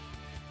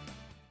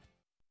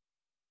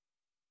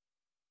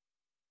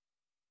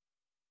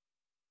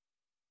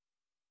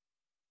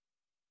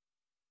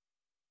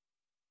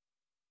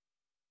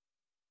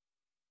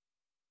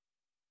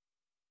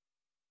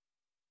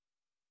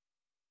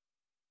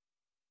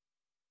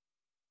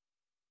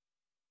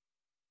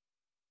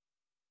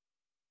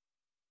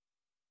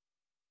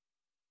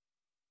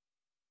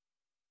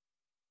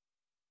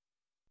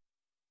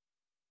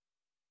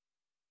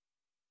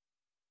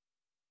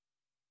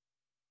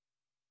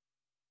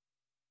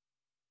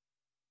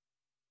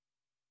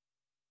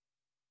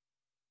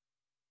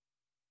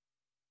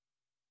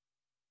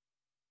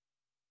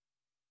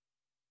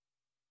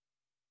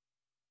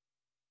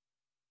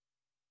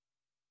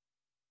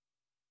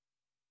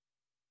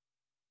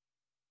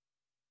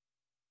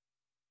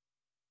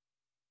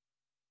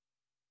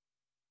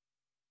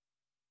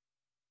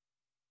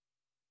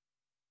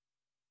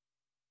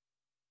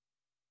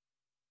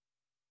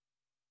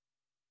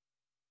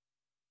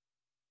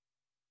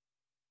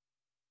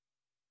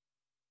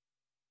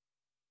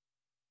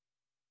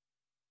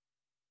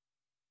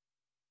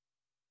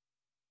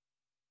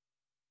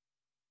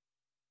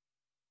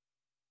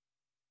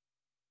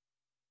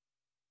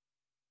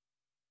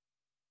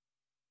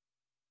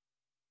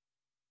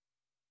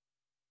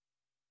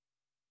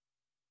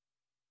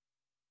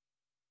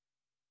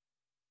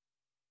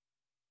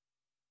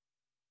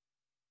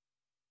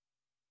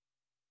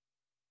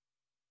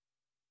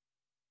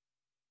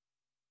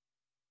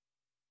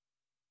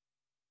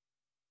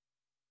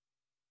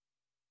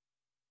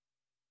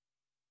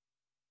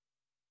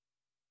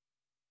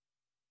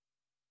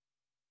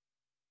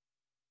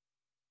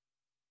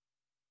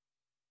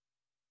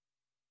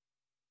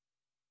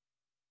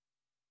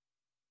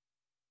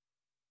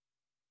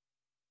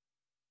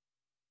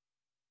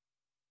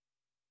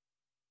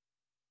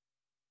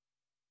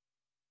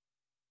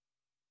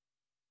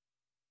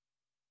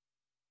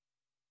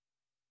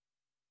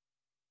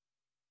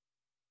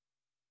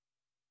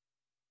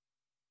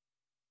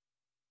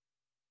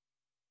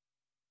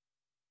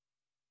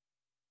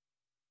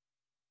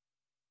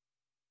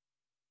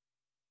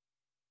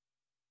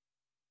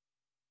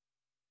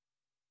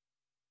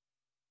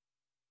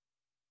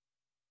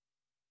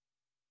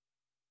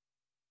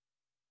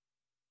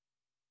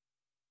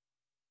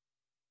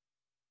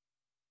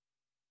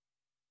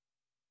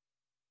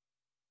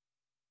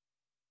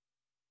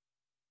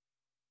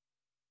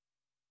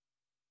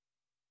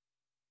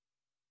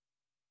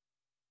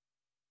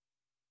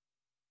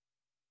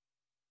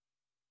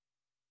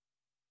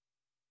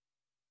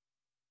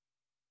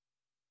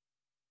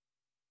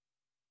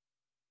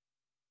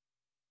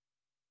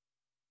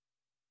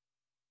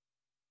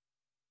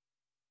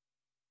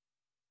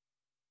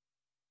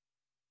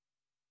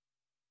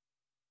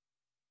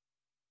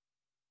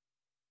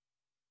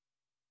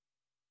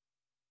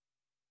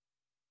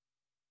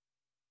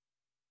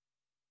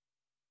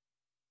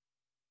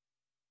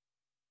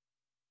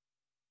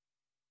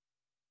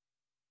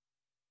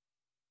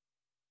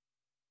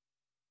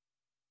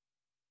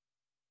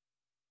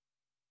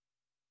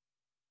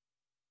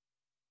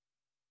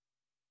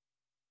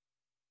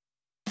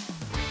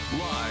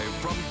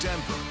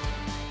 Denver.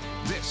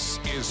 This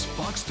is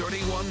Fox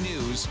 31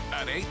 News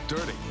at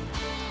 8:30.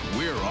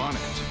 We're on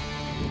it.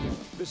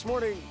 This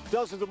morning,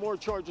 dozens of more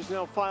charges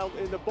now filed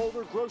in the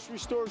Boulder grocery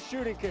store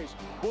shooting case.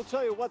 We'll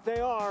tell you what they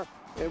are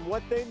and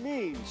what they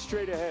mean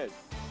straight ahead.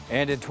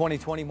 And in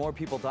 2020, more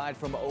people died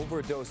from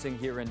overdosing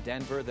here in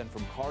Denver than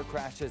from car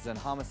crashes and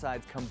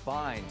homicides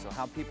combined. So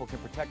how people can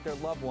protect their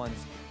loved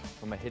ones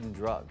from a hidden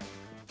drug.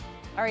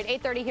 All right,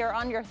 8:30 here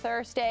on your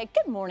Thursday.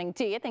 Good morning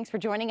to you. Thanks for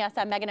joining us.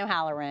 I'm Megan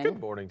O'Halloran.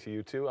 Good morning to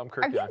you, too. I'm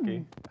Kirk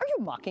Yonke. Are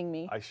you mocking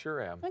me? I sure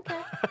am. Okay.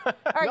 All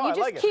right, No, you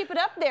just keep it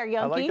up there,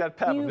 Yonke. I like that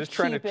pep. I'm just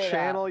trying to keep it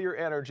channel up. your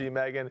energy,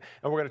 Megan,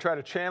 and we're going to try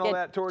to channel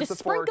that towards just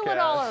the forecast. sprinkle it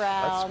all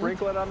around. Let's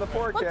sprinkle it on the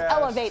forecast. Let's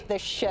elevate the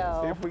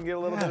show. See if we can get a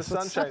little bit of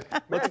sunshine.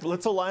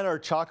 Let's align our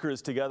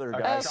chakras together,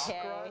 guys.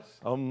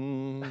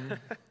 Okay.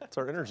 It's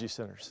our energy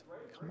centers.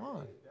 Come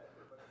on.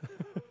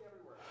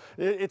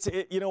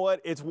 You know what?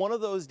 It's one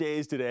of those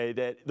days today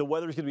that the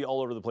weather's going to be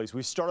all over the place.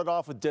 We started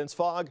off with dense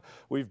fog.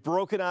 We've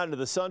broken out into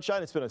the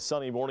sunshine. It's been a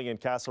sunny morning in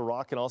Castle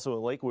Rock and also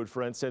in Lakewood,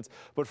 for instance.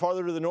 But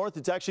farther to the north,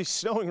 it's actually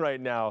snowing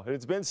right now.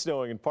 It's been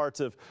snowing in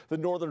parts of the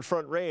northern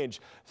Front Range.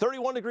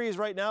 31 degrees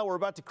right now. We're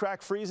about to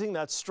crack freezing.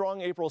 That's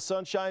strong April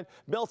sunshine,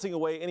 melting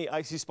away any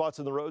icy spots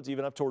on the roads,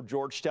 even up toward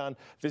Georgetown.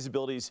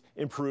 Visibility's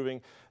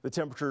improving. The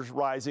temperature's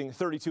rising.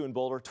 32 in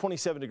Boulder,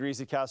 27 degrees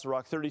at Castle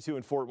Rock, 32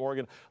 in Fort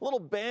Morgan. A little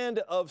band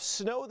of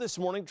snow this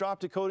morning,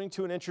 dropped a coating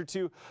to an inch or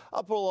two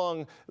up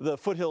along the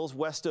foothills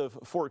west of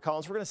Fort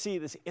Collins. We're going to see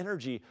this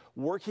energy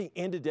working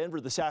into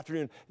Denver this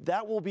afternoon.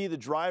 That will be the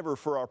driver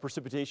for our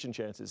precipitation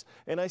chances.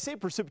 And I say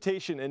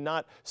precipitation and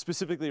not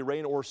specifically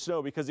rain or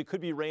snow because it could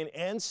be rain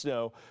and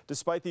snow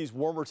despite these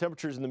warmer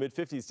temperatures in the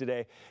mid-50s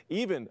today,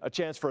 even a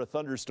chance for a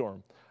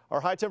thunderstorm. Our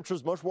high temperature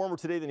is much warmer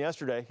today than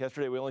yesterday.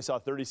 Yesterday we only saw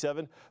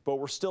 37, but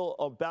we're still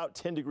about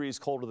 10 degrees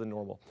colder than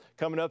normal.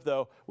 Coming up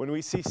though, when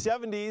we see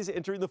 70s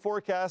entering the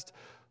forecast,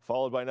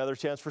 followed by another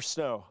chance for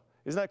snow.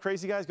 Isn't that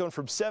crazy, guys? Going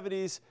from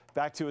 70s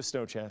back to a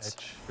snow chance.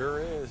 It sure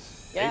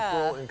is.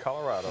 Yeah. April in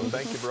Colorado.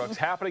 Thank you, Brooks.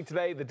 Happening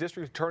today, the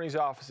district attorney's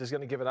office is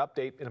going to give an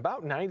update in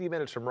about 90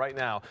 minutes from right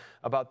now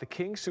about the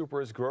King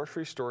Soopers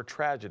grocery store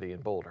tragedy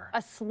in Boulder.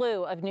 A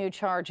slew of new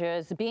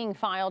charges being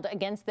filed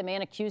against the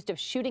man accused of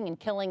shooting and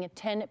killing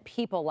 10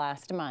 people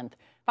last month.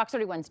 Fox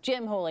 31's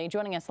Jim Hooley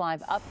joining us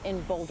live up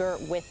in Boulder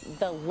with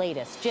the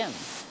latest. Jim.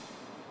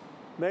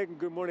 Megan,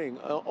 good morning.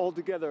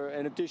 Altogether,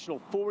 an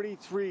additional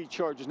 43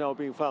 charges now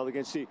being filed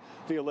against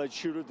the alleged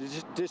shooter.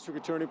 The district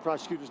attorney,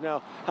 prosecutors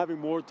now having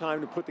more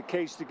time to put the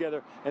case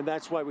together, and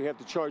that's why we have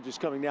the charges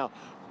coming now.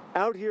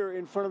 Out here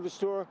in front of the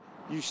store,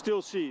 you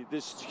still see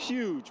this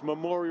huge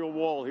memorial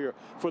wall here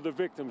for the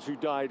victims who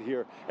died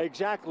here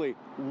exactly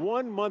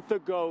 1 month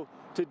ago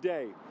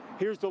today.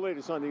 Here's the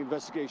latest on the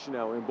investigation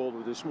now in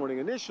Boulder this morning.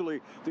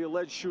 Initially, the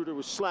alleged shooter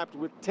was slapped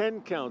with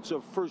 10 counts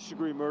of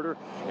first-degree murder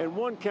and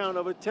 1 count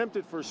of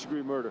attempted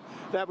first-degree murder.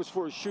 That was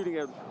for shooting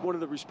at one of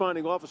the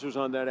responding officers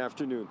on that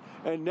afternoon.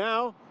 And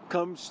now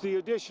comes the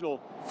additional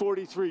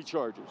 43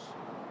 charges.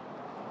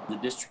 The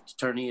district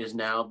attorney is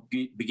now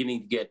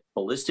beginning to get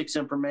ballistics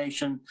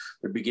information.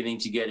 They're beginning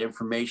to get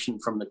information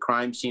from the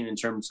crime scene in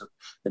terms of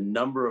the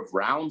number of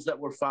rounds that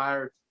were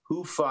fired,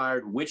 who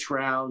fired which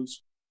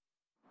rounds.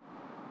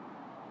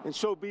 And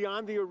so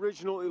beyond the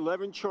original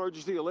 11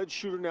 charges, the alleged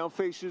shooter now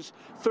faces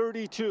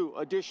 32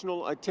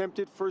 additional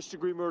attempted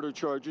first-degree murder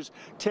charges,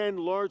 10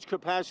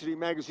 large-capacity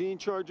magazine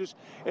charges,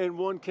 and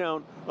 1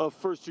 count of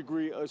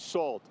first-degree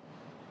assault.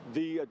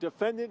 The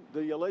defendant,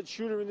 the alleged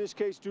shooter in this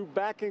case, due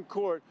back in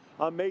court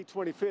on May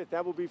 25th.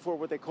 That will be for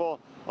what they call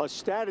a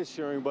status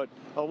hearing. But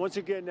once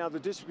again, now the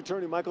district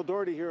attorney, Michael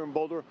Doherty, here in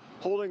Boulder,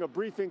 holding a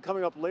briefing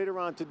coming up later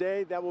on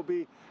today. That will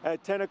be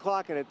at 10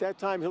 o'clock. And at that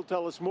time, he'll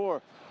tell us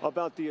more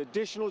about the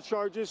additional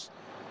charges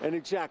and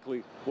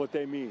exactly what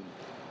they mean.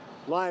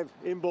 Live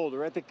in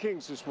Boulder at the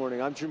Kings this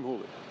morning, I'm Jim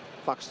Hooley,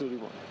 Fox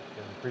 31.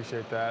 Yeah,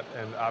 appreciate that.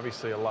 And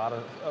obviously a lot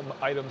of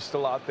items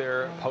still out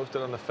there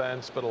posted on the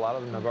fence, but a lot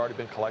of them have already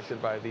been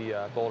collected by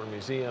the Boulder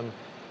Museum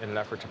in an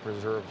effort to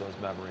preserve those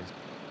memories.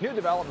 New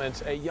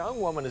developments, a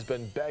young woman has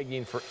been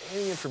begging for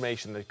any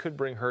information that could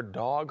bring her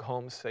dog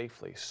home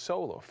safely.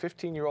 Solo,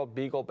 15-year-old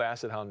Beagle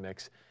Basset Hound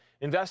mix.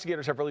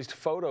 Investigators have released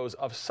photos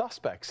of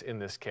suspects in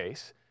this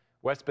case.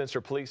 Westminster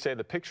police say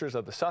the pictures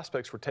of the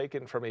suspects were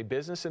taken from a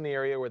business in the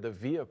area where the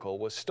vehicle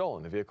was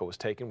stolen. The vehicle was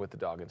taken with the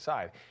dog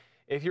inside.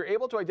 If you're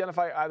able to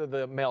identify either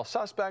the male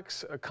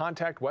suspects,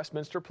 contact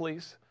Westminster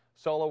Police.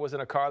 Solo was in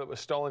a car that was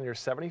stolen near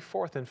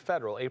 74th and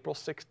Federal, April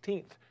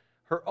 16th.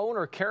 Her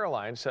owner,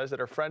 Caroline, says that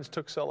her friends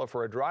took Solo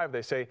for a drive.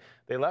 They say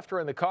they left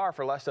her in the car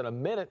for less than a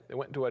minute. They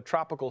went to a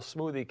tropical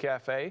smoothie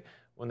cafe.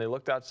 When they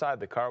looked outside,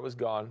 the car was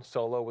gone.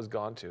 Solo was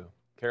gone too.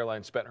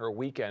 Caroline spent her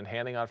weekend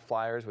handing out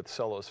flyers with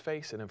Solo's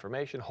face and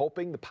information,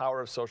 hoping the power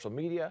of social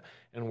media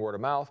and word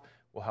of mouth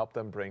will help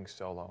them bring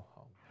Solo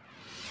home.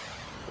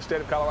 The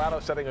state of Colorado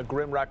setting a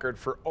grim record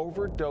for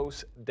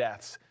overdose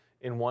deaths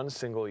in one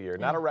single year.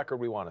 Not a record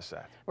we want to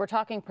set. We're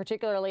talking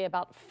particularly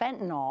about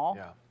fentanyl.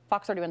 Yeah.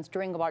 Fox 31's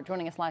Drew Engelbart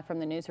joining us live from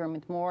the newsroom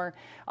with more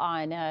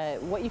on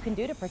what you can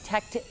do to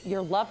protect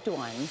your loved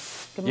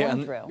ones. Good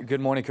morning, Drew.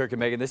 Good morning, Kirk and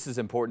Megan. This is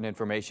important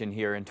information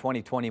here. In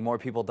 2020, more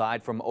people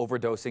died from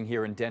overdosing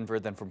here in Denver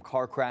than from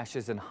car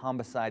crashes and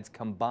homicides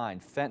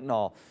combined.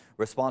 Fentanyl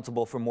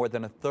responsible for more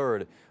than a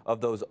third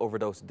of those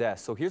overdose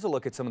deaths. So here's a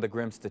look at some of the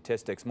grim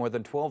statistics. More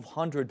than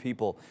 1,200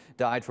 people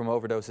died from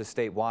overdoses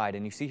statewide.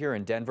 And you see here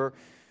in Denver,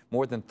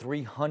 more than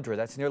 300.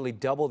 That's nearly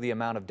double the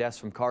amount of deaths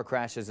from car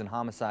crashes and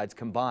homicides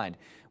combined.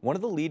 One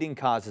of the leading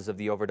causes of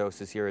the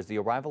overdoses here is the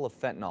arrival of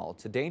fentanyl.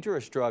 It's a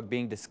dangerous drug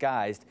being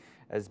disguised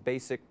as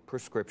basic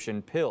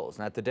prescription pills.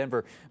 And at the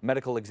Denver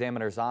Medical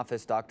Examiner's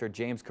Office, Dr.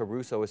 James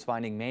Caruso is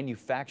finding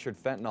manufactured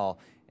fentanyl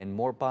in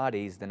more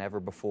bodies than ever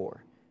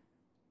before.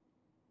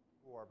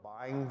 Who are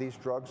buying these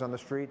drugs on the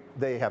street,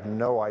 they have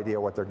no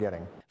idea what they're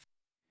getting.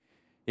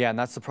 Yeah, and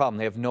that's the problem.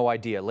 They have no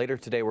idea. Later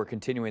today, we're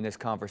continuing this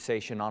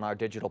conversation on our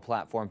digital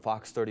platform,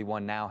 Fox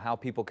 31 Now, how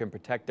people can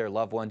protect their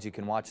loved ones. You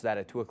can watch that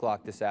at 2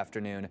 o'clock this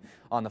afternoon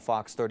on the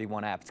Fox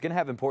 31 app. It's going to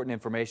have important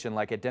information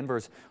like at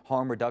Denver's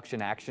Harm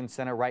Reduction Action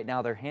Center. Right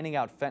now, they're handing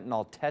out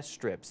fentanyl test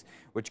strips,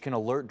 which can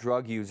alert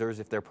drug users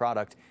if their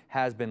product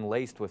has been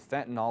laced with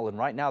fentanyl. And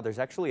right now, there's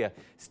actually a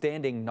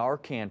standing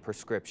Narcan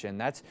prescription.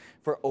 That's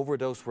for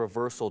overdose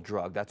reversal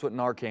drug. That's what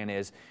Narcan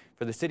is.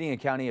 For the city and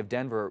county of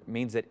Denver,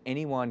 means that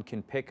anyone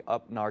can pick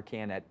up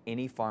Narcan at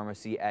any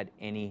pharmacy at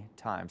any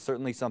time.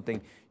 Certainly something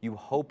you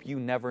hope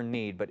you never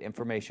need, but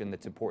information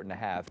that's important to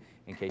have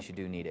in case you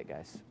do need it,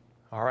 guys.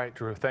 All right,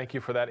 Drew, thank you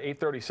for that.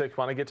 8:36,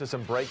 want to get to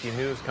some breaking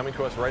news coming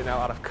to us right now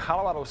out of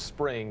Colorado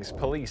Springs.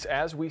 Police,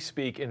 as we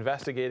speak,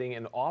 investigating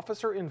an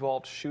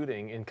officer-involved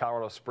shooting in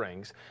Colorado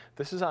Springs.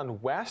 This is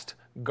on West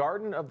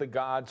Garden of the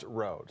Gods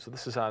Road. So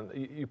this is on,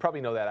 you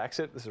probably know that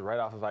exit. This is right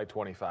off of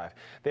I-25.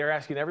 They are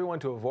asking everyone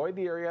to avoid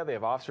the area. They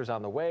have officers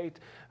on the way.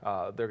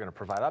 They're going to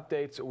provide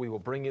updates. We will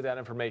bring you that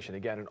information.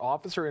 Again, an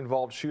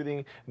officer-involved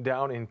shooting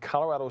down in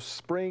Colorado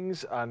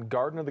Springs on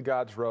Garden of the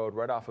Gods Road,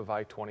 right off of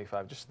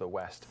I-25, just to the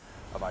west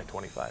of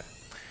I-25.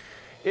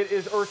 It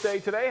is Earth Day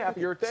today.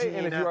 Happy Earth Day.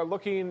 And if you are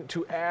looking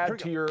to add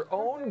to your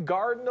own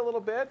garden a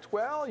little bit,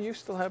 well, you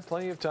still have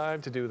plenty of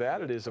time to do that.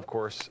 It is, of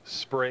course,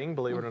 spring,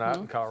 believe it or not,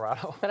 in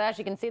Colorado. But as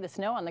you can see, the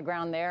snow on the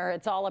ground there,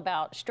 it's all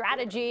about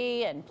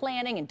strategy and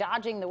planning and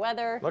dodging the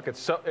weather. Look, it's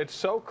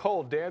so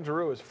cold. Dan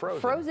Giroux is frozen.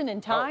 Frozen in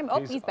time?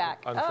 Oh, he's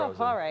back. Unfrozen.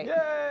 Oh, all right.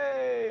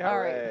 Yay! All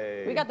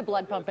right. We got the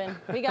blood pumping.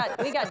 We got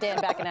Dan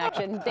back in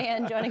action.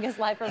 Dan joining us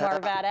live from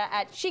Arvada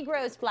at She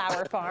Grows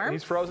Flower Farm.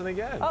 He's frozen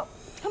again. Oh,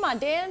 come on,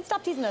 Dan.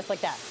 Stop teasing us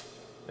like that.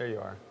 There you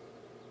are.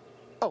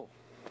 Oh,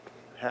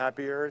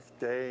 happy Earth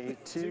Day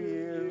to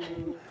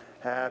you.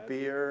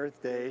 Happy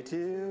Earth Day to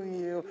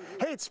you.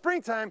 Hey, it's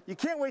springtime. You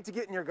can't wait to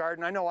get in your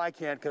garden. I know I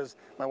can't because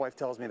my wife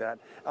tells me that.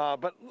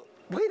 But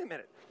wait a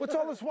minute. What's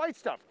all this white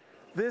stuff?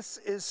 This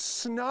is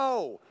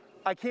snow.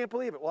 I can't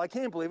believe it. Well, I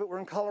can't believe it. We're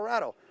in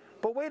Colorado.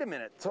 But wait a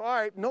minute. So, all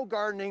right, no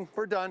gardening.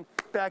 We're done.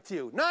 Back to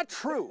you. Not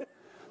true.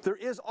 There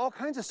is all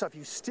kinds of stuff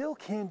you still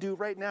can do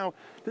right now.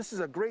 This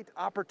is a great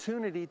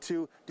opportunity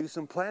to do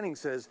some planning,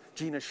 says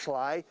Gina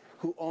Schley,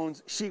 who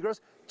owns She Grows.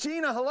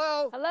 Gina,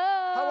 hello. Hello.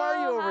 How are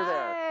you over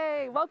there?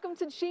 Hi. Welcome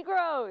to She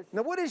Grows.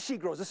 Now, what is She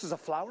Grows? This is a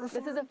flower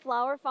farm? This is a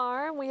flower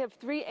farm. We have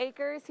 3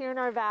 acres here in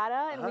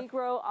Arvada, and we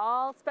grow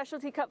all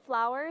specialty cut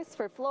flowers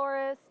for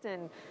florists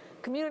and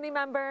community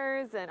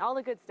members and all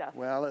the good stuff.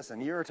 Well, listen,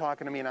 you were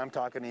talking to me and I'm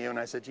talking to you, and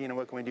I said, Gina,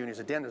 what can we do? And you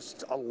said, Dan,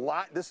 there's a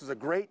lot. This is a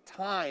great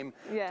time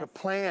to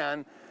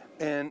plan.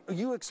 And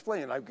you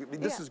explain,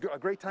 this is a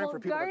great time for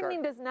people to garden.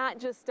 Gardening does not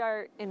just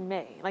start in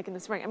May, like in the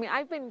spring. I mean,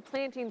 I've been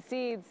planting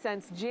seeds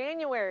since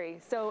January.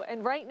 So,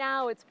 and right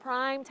now it's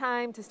prime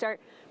time to start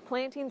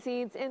planting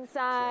seeds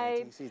inside.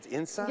 Planting seeds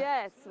inside?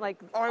 Yes, like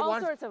all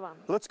sorts of them.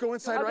 Let's go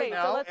inside right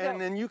now, and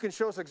then you can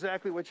show us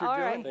exactly what you're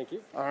doing. Thank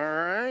you. All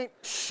right,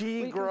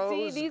 She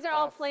Grows. See, these are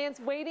all plants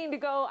waiting to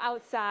go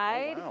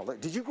outside. Oh, wow.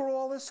 Did you grow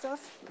all this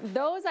stuff?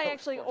 Those I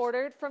actually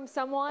ordered from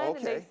someone.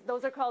 Okay. And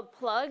those are called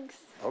plugs.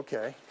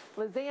 Okay.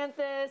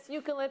 Lizanthus,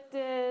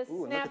 eucalyptus,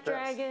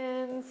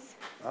 snapdragons.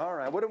 All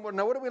right, what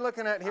are we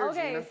looking at here,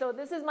 Okay, Gina? so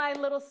this is my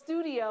little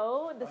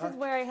studio. This is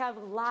where I have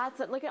lots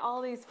of, look at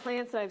all these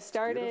plants that I've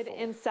started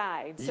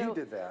inside. So you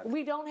did that.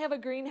 We don't have a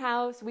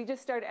greenhouse. We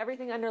just started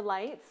everything under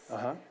lights.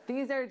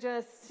 These are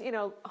just, you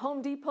know,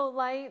 Home Depot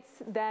lights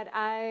that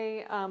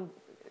I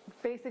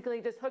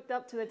basically just hooked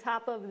up to the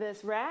top of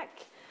this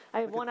rack. I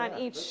have one on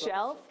each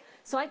shelf.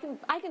 So I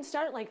can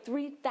start like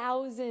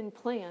 3,000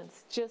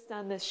 plants just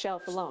on this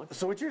shelf alone.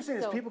 So what you're saying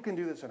is people can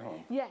do this at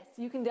home? Yes,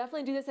 you can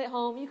definitely do this at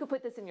home. You could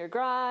put this in your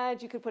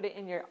garage. You could put it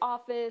in your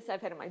office.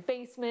 I've had it in my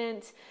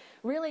basement.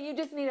 Really, you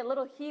just need a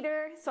little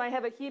heater. So I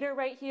have a heater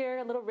right here,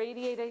 a little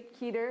radiator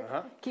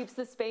heater. Keeps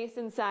the space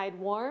inside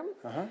warm.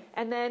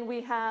 And then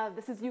we have,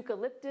 this is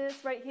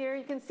eucalyptus right here.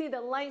 You can see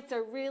the lights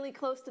are really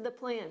close to the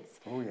plants.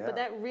 Oh, yeah. But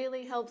that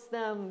really helps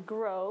them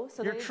grow.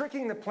 So you're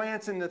tricking the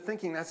plants into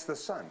thinking that's the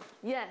sun.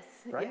 Yes,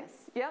 right? yes.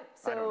 Yep.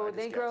 So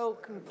they grow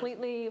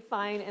completely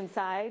fine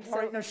inside. All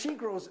right, now she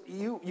grows,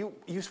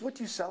 what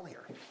do you sell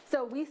here?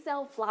 So we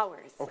sell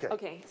flowers. Okay.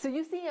 Okay. So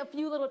you see a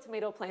few little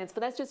tomato plants,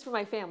 but that's just for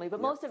my family.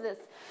 But most of this,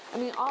 I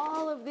mean,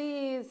 all of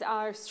these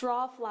are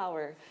straw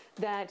flower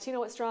that, you know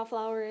what straw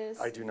flower is?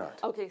 I do not.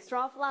 Okay,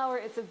 straw flower,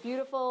 it's a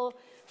beautiful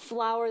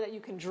flower that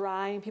you can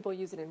dry, and people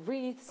use it in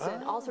wreaths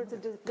and all sorts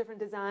of different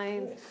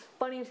designs.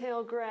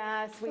 Bunny-tail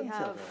grass, we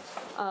have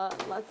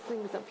lots of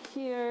things up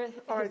here.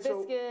 All right,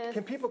 so hibiscus.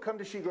 can people come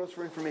to She Grows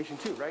for information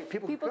too, right?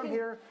 People can come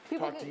here,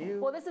 talk to you.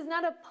 Well, this is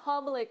not a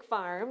public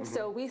farm,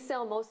 so we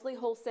sell mostly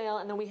wholesale,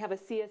 and then we have a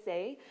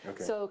CSA,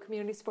 so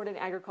community supported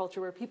agriculture,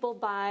 where people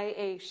buy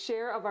a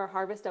share of our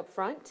harvest up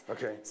front.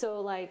 Okay.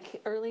 So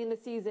like early in the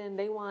season,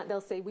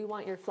 they'll say, we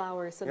want your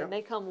flowers, so then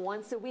they come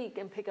once a week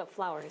and pick up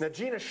flowers. Now,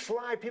 Gina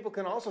Schley, people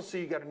can also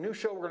see you got a new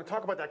show. We're going to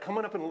talk about that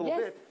coming up in a little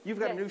bit. You've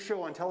got a new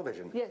show on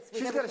television. Yes.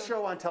 She's got a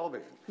show on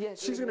television. Yes.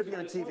 She's going to be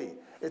on TV.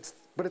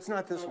 But it's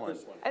not this one.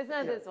 It's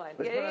not this one.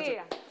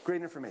 Yeah.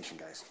 Great information,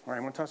 guys. All right,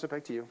 I'm going to toss it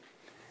back to you.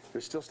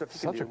 There's still stuff you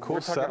can do. Such a cool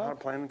We're talking about setup. how to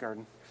plant a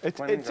garden.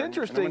 It's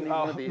interesting.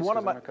 One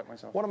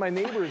of my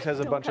neighbors has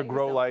a bunch of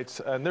grow lights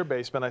in their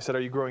basement. I said,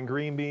 "Are you growing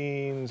green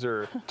beans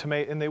or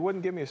tomato?" And they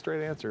wouldn't give me a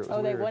straight answer. It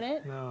was weird. They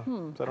wouldn't?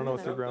 No. So I don't know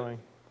what they're growing.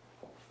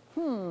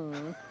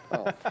 You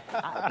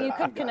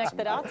could connect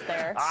the dots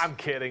there. I'm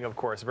kidding, of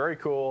course. Very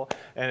cool,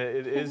 and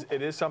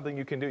it is something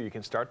you can do. You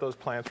can start those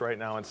plants right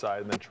now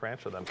inside and then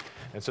transfer them.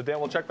 And so Dan,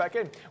 we'll check back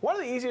in. One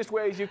of the easiest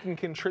ways you can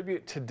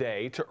contribute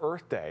today to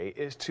Earth Day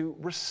is to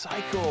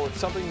recycle. It's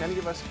something many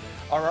of us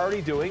are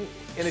already doing,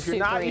 and if you're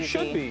not, you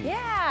should be.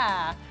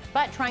 Yeah.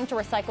 But trying to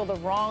recycle the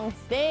wrong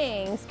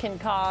things can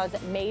cause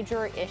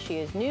major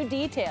issues. New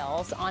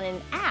details on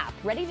an app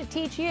ready to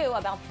teach you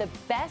about the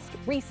best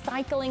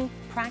recycling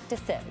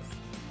practices.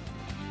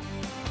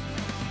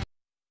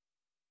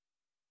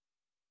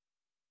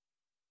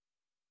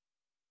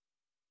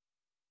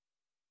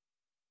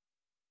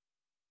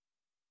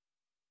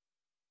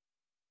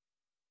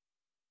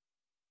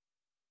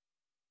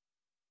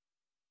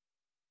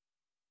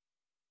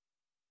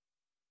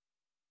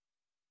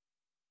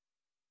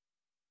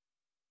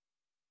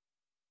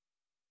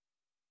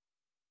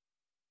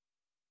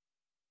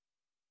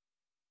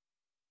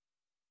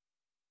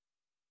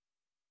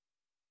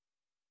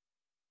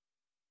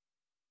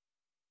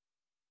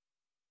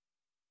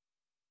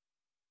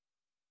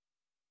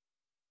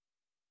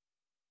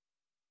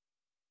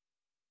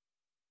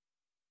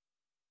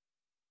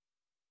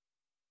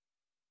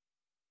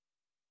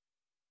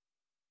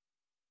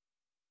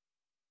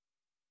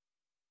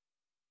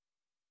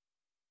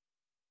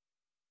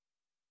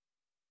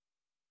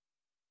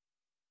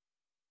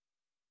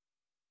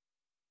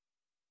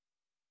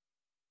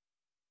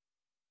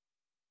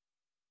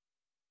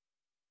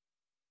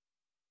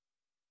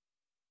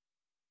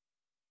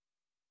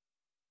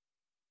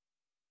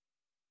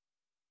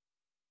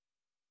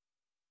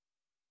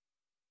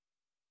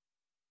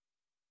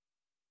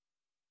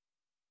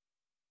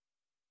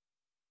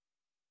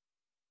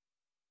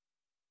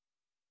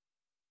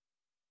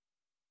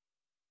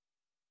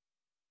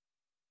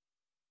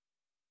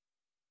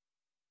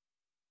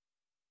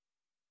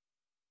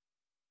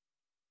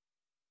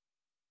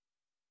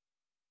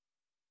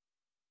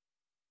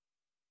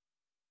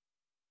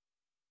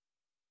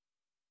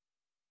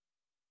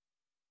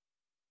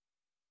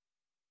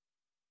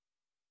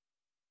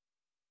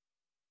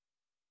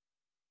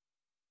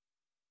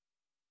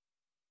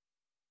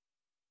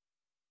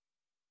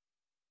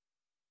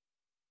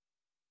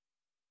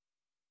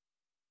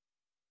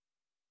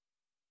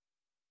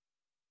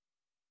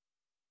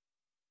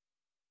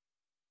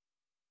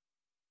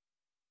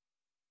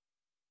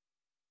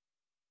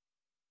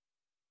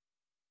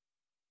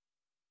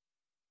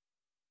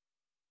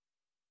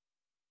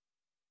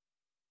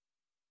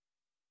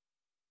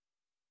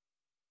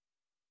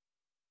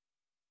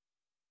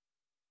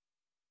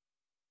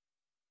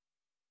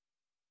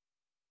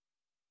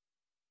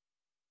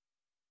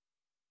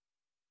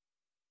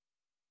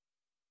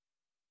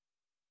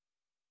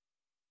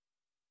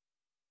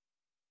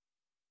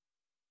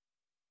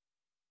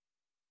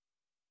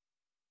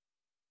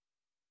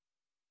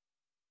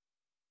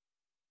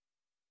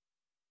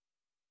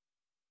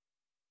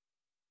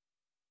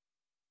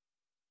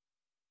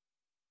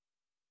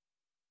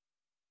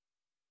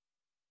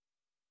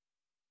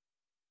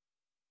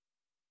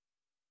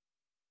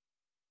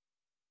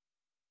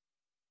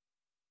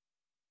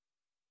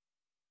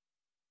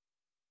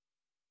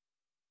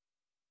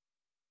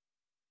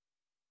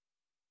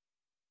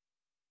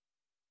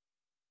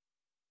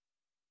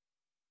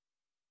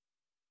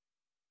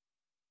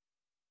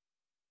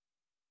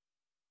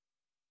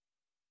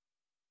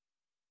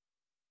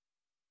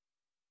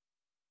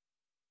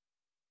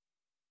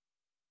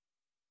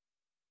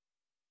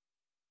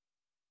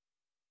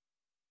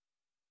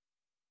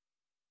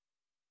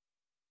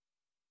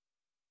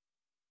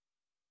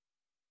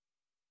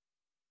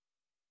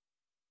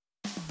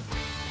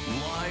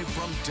 Live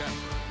from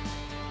Denver,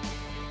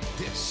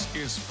 this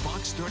is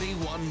Fox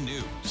 31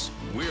 News.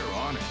 We're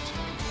on it.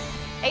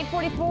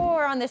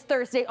 8:44 on this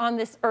Thursday, on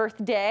this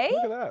Earth Day.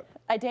 Look at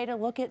a day to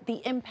look at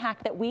the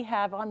impact that we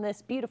have on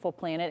this beautiful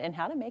planet and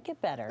how to make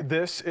it better.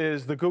 This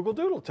is the Google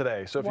Doodle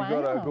today. So if you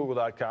go to Wow.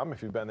 google.com,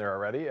 if you've been there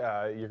already,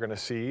 you're going to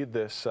see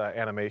this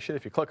animation.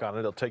 If you click on it,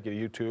 it'll take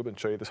you to YouTube and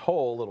show you this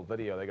whole little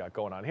video they got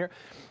going on here.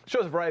 It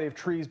shows a variety of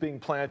trees being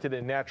planted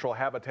in natural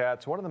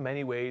habitats. One of the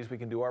many ways we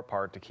can do our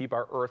part to keep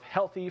our Earth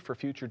healthy for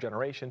future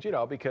generations, you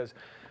know, because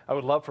I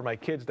would love for my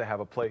kids to have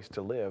a place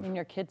to live. And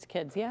your kids'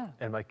 kids, yeah.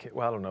 And my kids,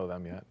 well, I don't know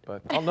them yet,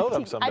 but I'll know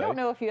them someday. I don't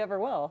know if you ever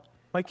will.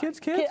 My kids'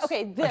 kids?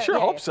 Okay, I sure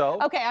hope so.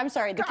 Okay, I'm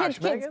sorry. The Gosh,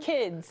 Megan,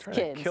 kids.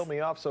 trying to kill me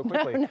off so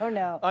quickly.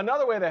 No.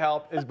 Another way to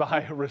help is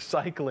by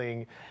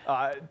recycling.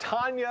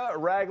 Tanya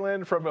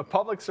Ragland from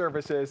Public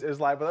Services is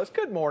live with us.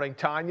 Good morning,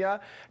 Tanya.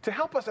 To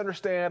help us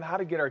understand how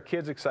to get our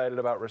kids excited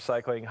about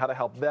recycling, how to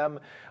help them,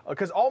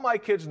 because all my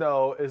kids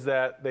know is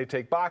that they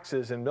take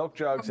boxes and milk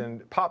jugs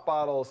and pop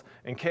bottles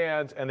and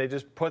cans and they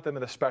just put them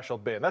in a special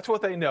bin. That's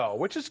what they know,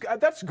 which is,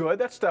 that's good.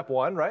 That's step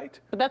one, right?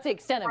 But that's the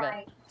extent of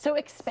it. So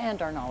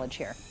expand our knowledge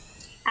here.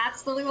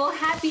 Absolutely. Well,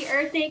 happy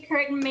Earth Day,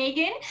 Kurt and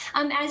Megan.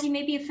 As you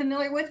may be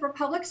familiar with,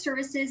 Republic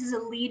Services is a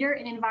leader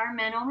in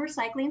environmental and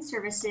recycling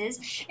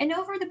services. And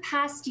over the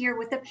past year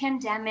with the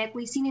pandemic,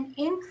 we've seen an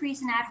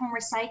increase in at-home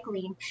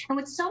recycling. And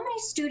with so many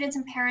students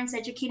and parents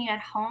educating at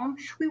home,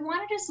 we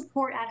wanted to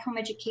support at-home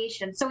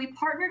education. So we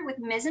partnered with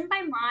Mizzen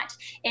by Mott,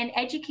 an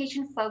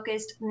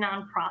education-focused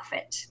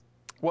nonprofit.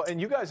 Well,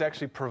 and you guys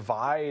actually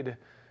provide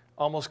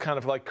almost kind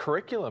of like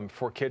curriculum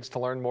for kids to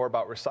learn more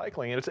about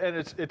recycling. And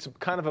it's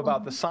kind of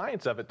about the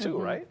science of it too,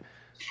 right?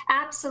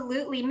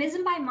 Absolutely.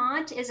 Mizzen by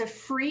Mott is a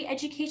free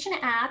education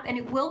app, and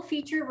it will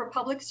feature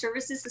Republic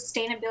Services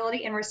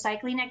sustainability and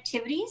recycling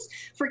activities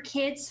for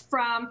kids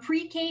from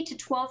pre-K to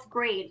 12th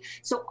grade.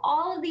 So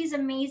all of these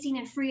amazing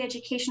and free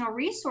educational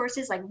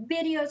resources like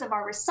videos of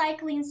our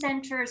recycling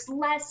centers,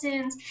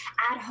 lessons,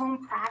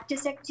 at-home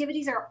practice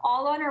activities are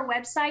all on our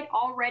website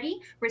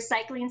already,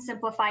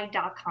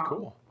 recyclingsimplified.com.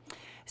 Cool.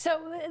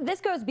 So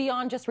this goes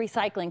beyond just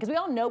recycling, because we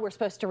all know we're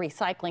supposed to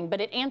recycling, but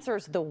it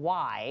answers the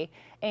why.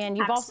 And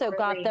you've also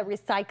got the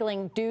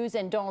recycling do's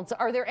and don'ts.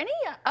 Are there any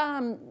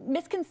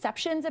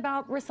misconceptions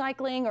about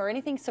recycling or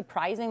anything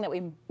surprising that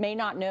we may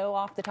not know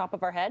off the top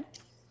of our head?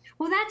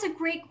 Well, that's a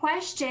great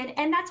question,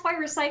 and that's why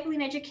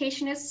recycling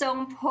education is so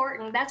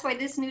important. That's why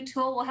this new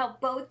tool will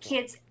help both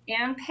kids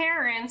and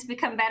parents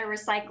become better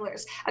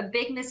recyclers. A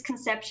big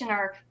misconception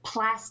are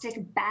plastic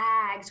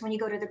bags. When you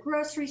go to the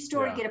grocery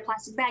store, you get a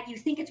plastic bag, you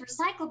think it's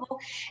recyclable.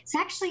 It's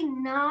actually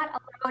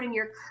not allowed in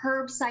your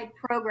curbside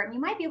program. You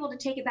might be able to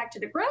take it back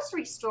to the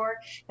grocery store,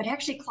 but it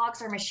actually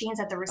clogs our machines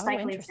at the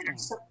recycling center.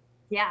 So,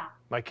 yeah.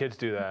 My kids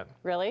do that.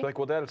 Really? They're like,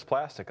 well, Dad, it's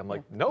plastic. I'm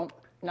like, nope.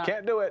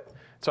 Can't do it.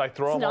 So I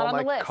throw them not all on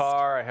in the my list.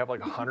 car. I have like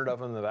 100 of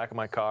them in the back of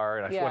my car.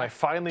 And when I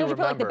finally Don't you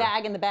remember. put like the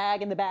bag in the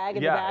bag in the bag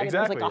in the bag,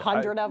 exactly. and there's like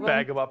 100 of them?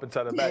 Bag them up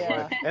inside a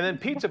bag. And then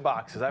pizza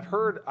boxes. I've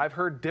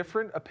heard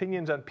different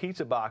opinions on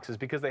pizza boxes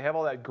because they have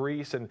all that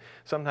grease and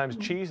sometimes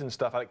cheese and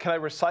stuff. Can I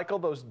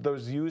recycle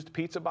those used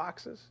pizza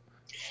boxes?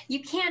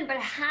 You can, but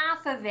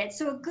half of it.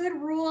 So a good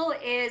rule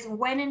is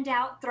when in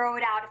doubt, throw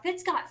it out. If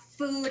it's got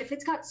food, if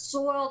it's got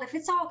soiled, if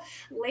it's all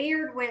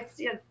layered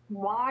with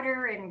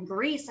water and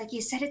grease, like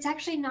you said, it's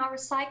actually not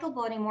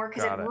recyclable anymore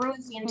because it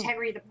ruins the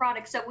integrity of the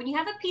product. So when you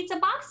have a pizza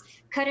box,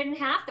 cut it in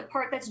half. The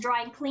part that's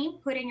dry and clean,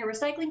 put in your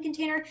recycling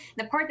container.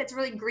 The part that's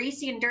really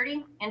greasy and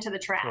dirty, into the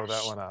trash. Throw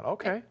that one out.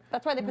 Okay.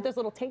 That's why they put those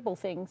little table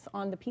things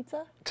on the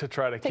pizza? To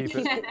try to keep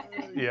it.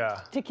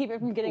 Yeah. To keep it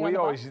from getting on the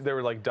box? There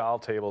were like doll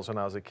tables when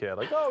I was a kid.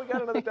 Like, oh, we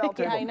got another doll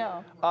table. Yeah, I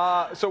know.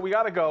 So we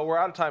got to go. We're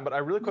out of time. But I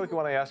really quickly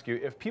want to ask you,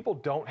 if people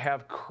don't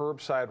have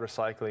curbside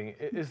recycling,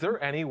 is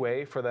there any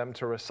way for them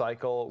to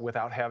recycle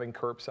without having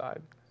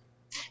curbside?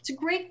 It's a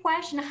great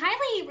question. I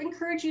highly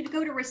encourage you to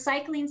go to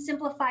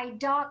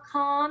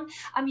recyclingsimplified.com.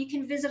 You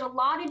can visit a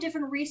lot of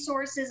different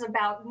resources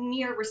about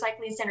near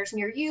recycling centers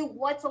near you,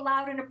 what's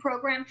allowed in a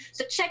program.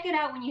 So check it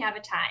out when you have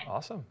a time.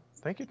 Awesome.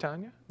 Thank you,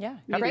 Tanya. Yeah,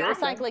 great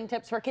recycling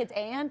tips for kids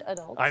and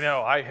adults. I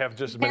know. I have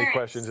just as many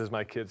questions as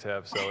my kids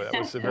have, so that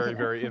was very,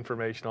 very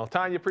informational.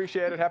 Tanya,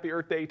 appreciate it. Happy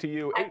Earth Day to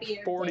you.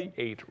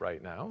 8:48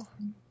 right now.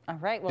 All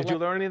right. Well, did you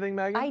learn anything,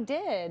 Megan? I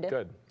did.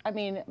 Good. I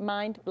mean,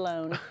 mind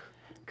blown.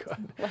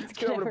 Good. Let's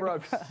get over to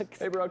Brooks.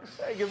 Hey, Brooks.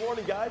 Hey, good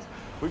morning, guys.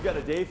 We've got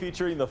a day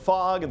featuring the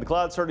fog and the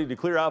clouds starting to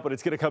clear out, but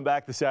it's going to come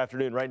back this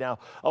afternoon. Right now,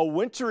 a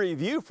wintry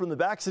view from the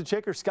Backs and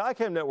Shaker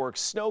Skycam network.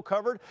 Snow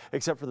covered,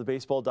 except for the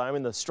baseball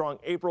diamond. The strong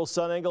April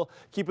sun angle,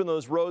 keeping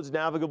those roads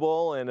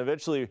navigable and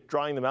eventually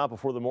drying them out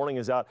before the morning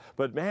is out.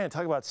 But man,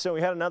 talk about snow.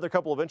 We had another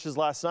couple of inches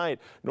last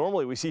night.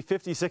 Normally, we see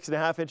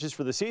 56.5 inches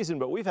for the season,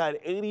 but we've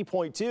had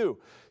 80.2.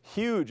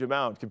 Huge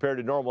amount compared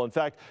to normal. In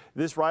fact,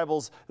 this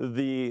rivals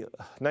the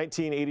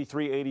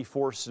 1983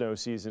 84 snow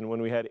season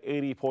when we had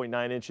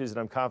 80.9 inches, and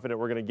I'm confident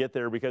we're going to get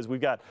there because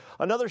we've got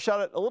another shot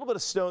at a little bit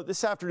of snow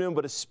this afternoon,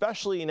 but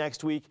especially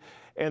next week.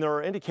 And there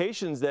are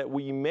indications that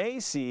we may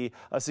see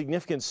a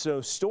significant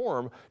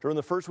snowstorm during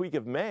the first week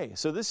of May.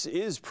 So this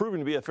is proving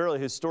to be a fairly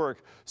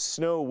historic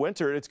snow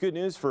winter. It's good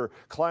news for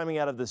climbing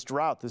out of this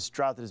drought that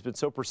has been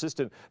so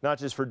persistent, not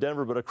just for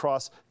Denver, but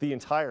across the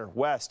entire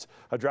West.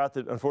 A drought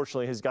that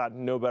unfortunately has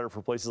gotten no better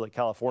for places like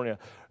California.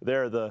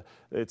 There,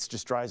 it's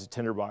just dry as a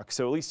tinderbox.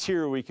 So at least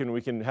here we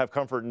can have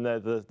comfort in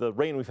that the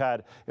rain we've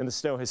had and the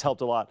snow has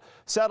helped a lot.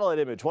 Satellite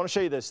image. Want to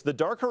show you this. The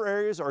darker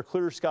areas are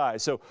clear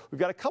skies. So we've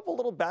got a couple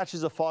little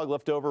batches of fog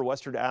left over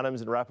western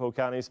Adams and Arapahoe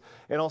counties,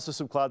 and also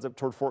some clouds up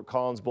toward Fort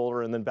Collins,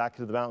 Boulder, and then back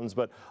into the mountains.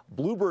 But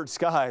bluebird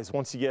skies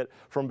once you get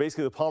from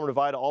basically the Palmer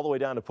Divide all the way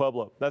down to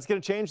Pueblo. That's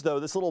going to change, though.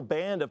 This little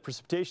band of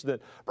precipitation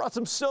that brought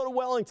some snow to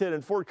Wellington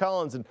and Fort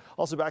Collins and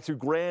also back through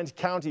Grand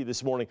County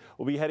this morning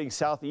will be heading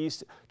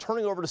southeast,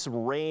 turning over to some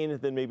rain,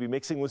 then maybe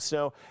mixing with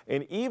snow,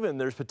 and even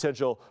there's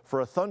potential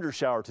for a thunder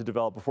shower to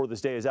develop before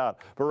this day is out.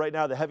 But right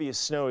now, the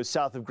heaviest snow is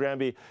south of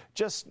Granby,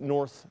 just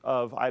north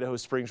of Idaho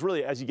Springs,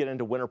 really as you get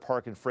into Winter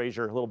Park and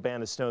Fraser, a little band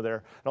of snow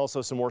there, and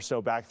also some more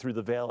snow back through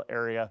the Vail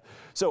area.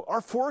 So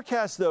our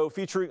forecast, though,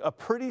 featuring a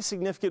pretty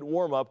significant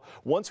warm-up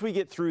once we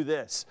get through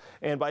this.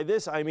 And by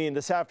this, I mean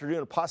this afternoon,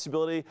 a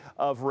possibility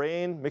of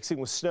rain mixing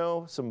with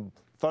snow, some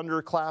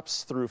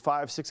thunderclaps through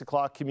 5-6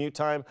 o'clock commute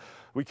time.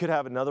 We could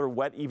have another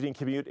wet evening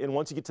commute. And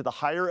once you get to the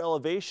higher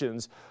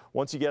elevations,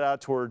 once you get out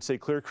towards, say,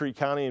 Clear Creek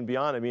County and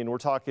beyond, I mean, we're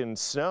talking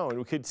snow, and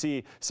we could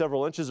see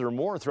several inches or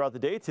more throughout the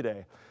day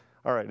today.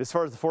 All right, as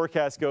far as the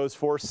forecast goes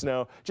for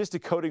snow, just a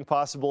coating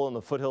possible in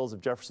the foothills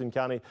of Jefferson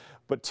County,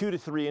 but 2 to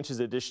 3 inches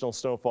additional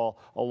snowfall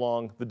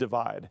along the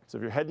divide. So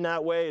if you're heading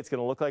that way, it's going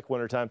to look like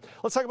wintertime.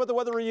 Let's talk about the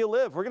weather where you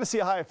live. We're going to see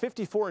a high of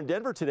 54 in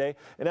Denver today,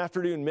 an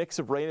afternoon mix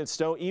of rain and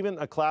snow, even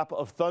a clap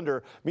of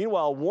thunder.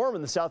 Meanwhile, warm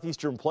in the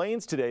southeastern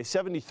plains today,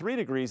 73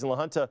 degrees in La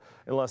Junta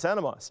and Los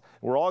Animas.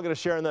 We're all going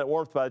to share in that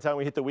warmth by the time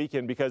we hit the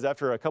weekend because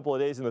after a couple of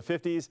days in the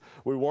 50s,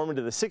 we warm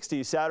into the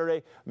 60s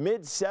Saturday,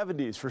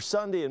 mid-70s for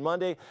Sunday and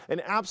Monday,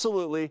 an absolutely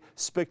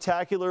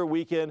spectacular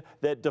weekend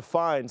that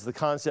defines the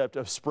concept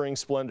of spring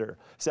splendor.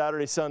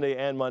 Saturday, Sunday,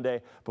 and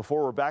Monday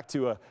before we're back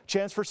to a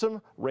chance for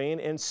some rain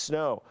and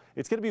snow.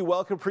 It's going to be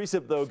welcome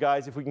precip, though,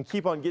 guys. If we can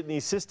keep on getting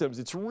these systems,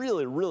 it's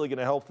really, really going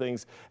to help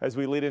things as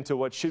we lead into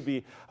what should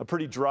be a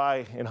pretty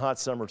dry and hot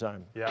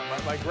summertime. Yeah,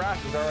 my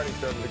grass is already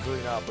starting to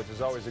green up, which is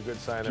always a good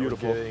sign that we're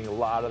getting a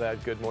lot of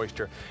that good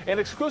moisture. An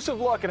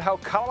exclusive look at how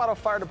Colorado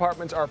fire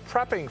departments are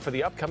prepping for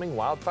the upcoming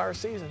wildfire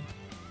season.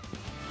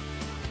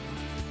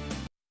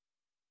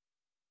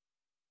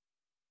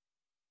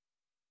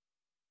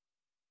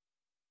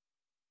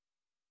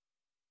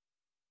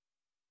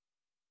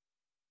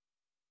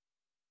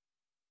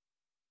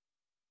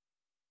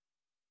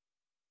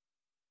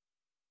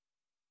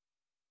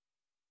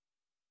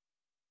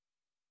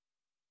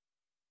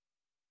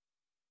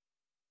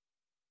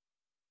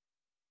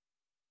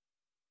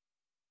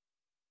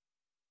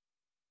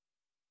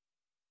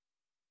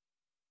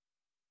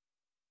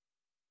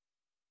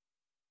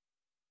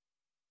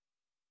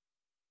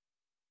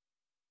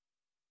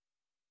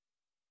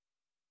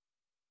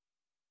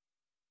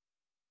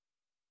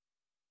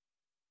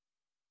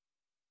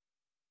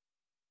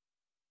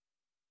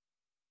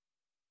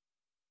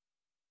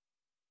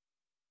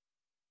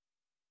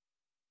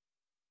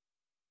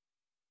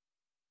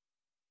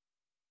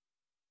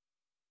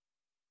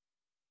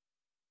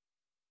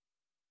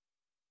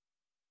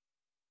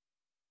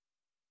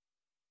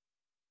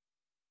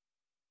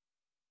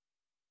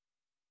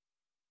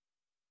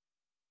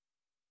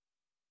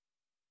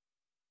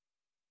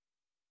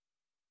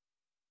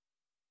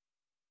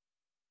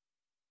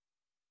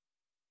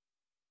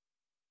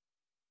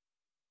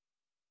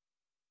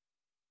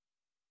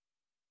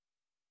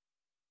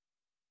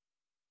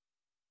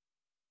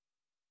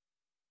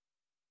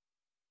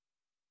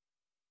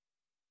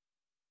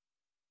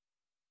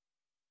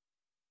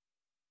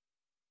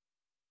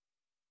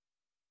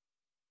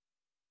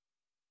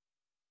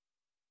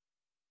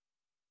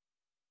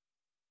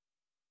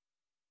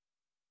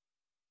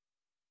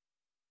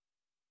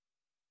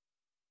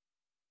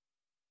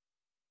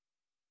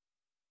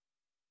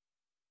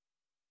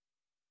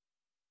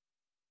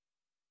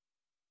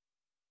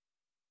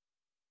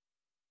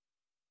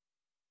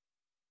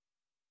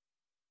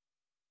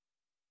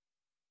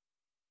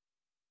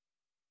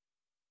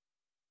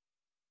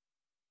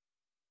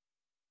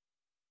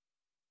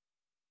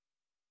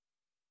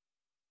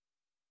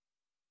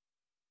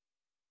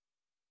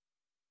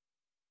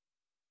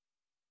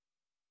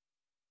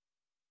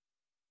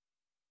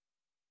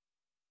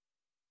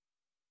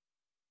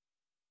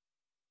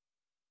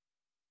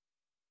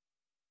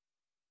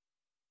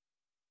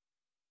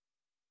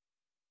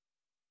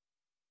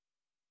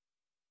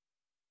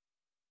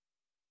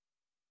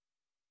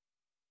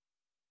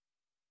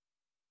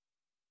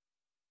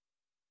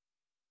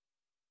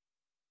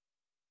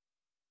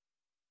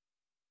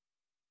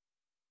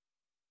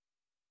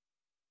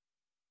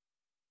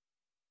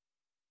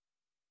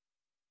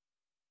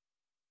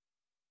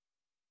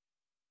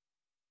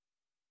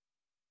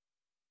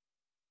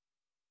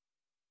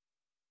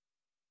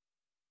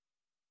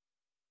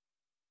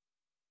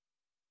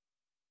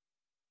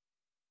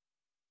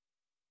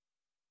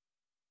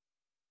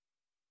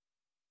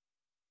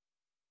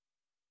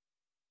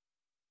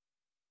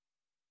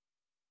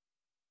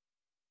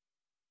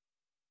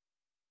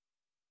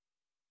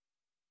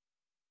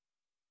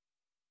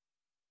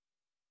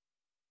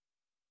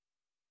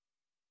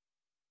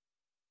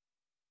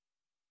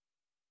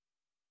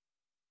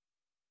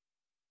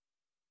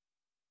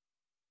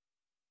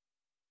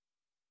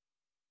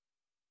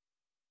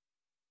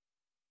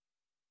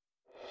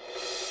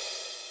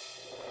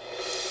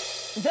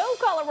 Though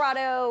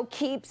Colorado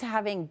keeps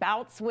having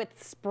bouts with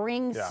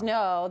spring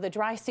snow, the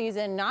dry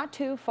season not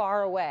too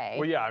far away.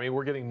 Well, yeah, I mean,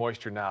 we're getting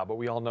moisture now, but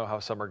we all know how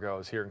summer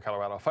goes here in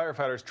Colorado.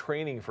 Firefighters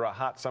training for a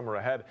hot summer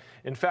ahead.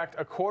 In fact,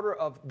 a quarter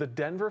of the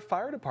Denver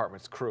Fire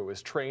Department's crew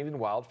is trained in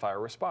wildfire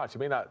response. You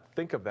may not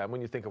think of them when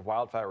you think of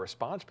wildfire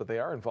response, but they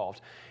are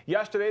involved.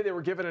 Yesterday, they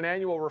were given an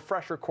annual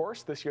refresher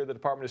course. This year, the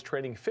department is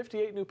training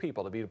 58 new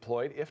people to be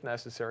deployed if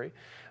necessary.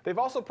 They've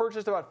also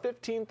purchased about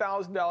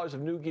 $15,000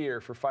 of new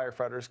gear for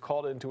firefighters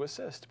called in to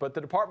assist. But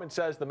the department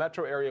says the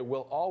metro area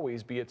will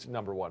always be its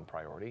 #1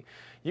 priority.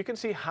 You can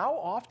see how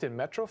often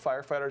metro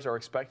firefighters are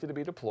expected to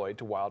be deployed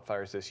to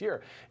wildfires this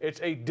year. It's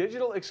a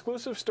digital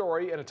exclusive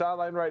story, and it's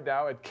online right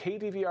now at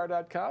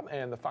kdvr.com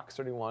and the Fox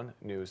 31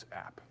 News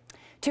app.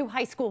 2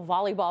 high school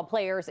volleyball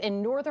players in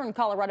northern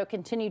Colorado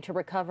continue to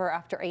recover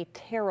after a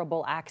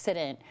terrible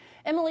accident.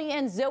 Emily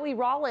and Zoe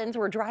Rollins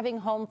were driving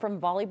home from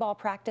volleyball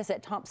practice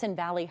at Thompson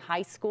Valley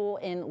High School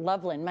in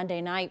Loveland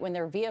Monday night when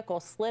their vehicle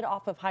slid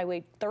off of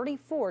Highway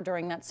 34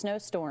 during that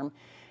snowstorm.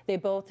 They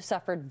both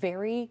suffered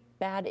very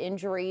bad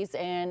injuries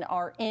and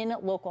are in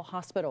local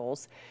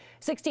hospitals.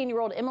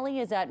 16-year-old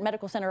Emily is at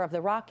Medical Center of the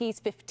Rockies.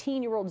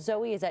 15-year-old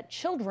Zoe is at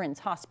Children's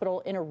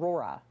Hospital in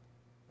Aurora.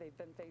 They've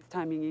been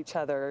FaceTiming each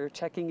other,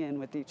 checking in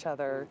with each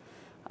other.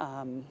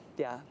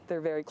 Yeah,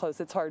 they're very close.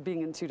 It's hard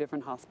being in 2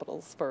 different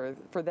hospitals for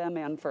them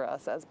and for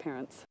us as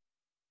parents.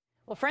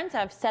 Well, friends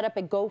have set up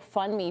a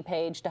GoFundMe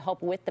page to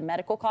help with the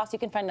medical costs. You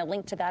can find a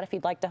link to that if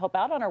you'd like to help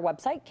out on our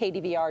website,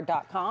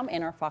 kdvr.com,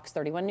 and our Fox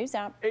 31 News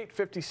app.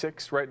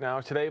 8:56 right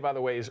now. Today, by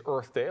the way, is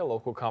Earth Day, a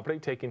local company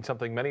taking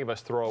something many of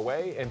us throw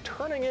away and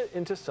turning it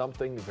into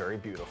something very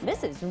beautiful.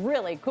 This is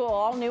really cool.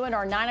 All new in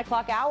our 9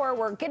 o'clock hour,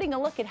 we're getting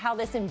a look at how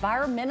this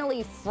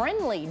environmentally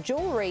friendly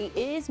jewelry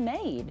is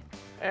made.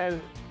 And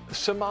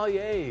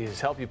sommeliers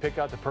help you pick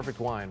out the perfect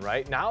wine,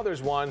 right? Now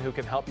there's one who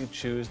can help you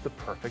choose the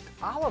perfect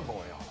olive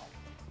oil.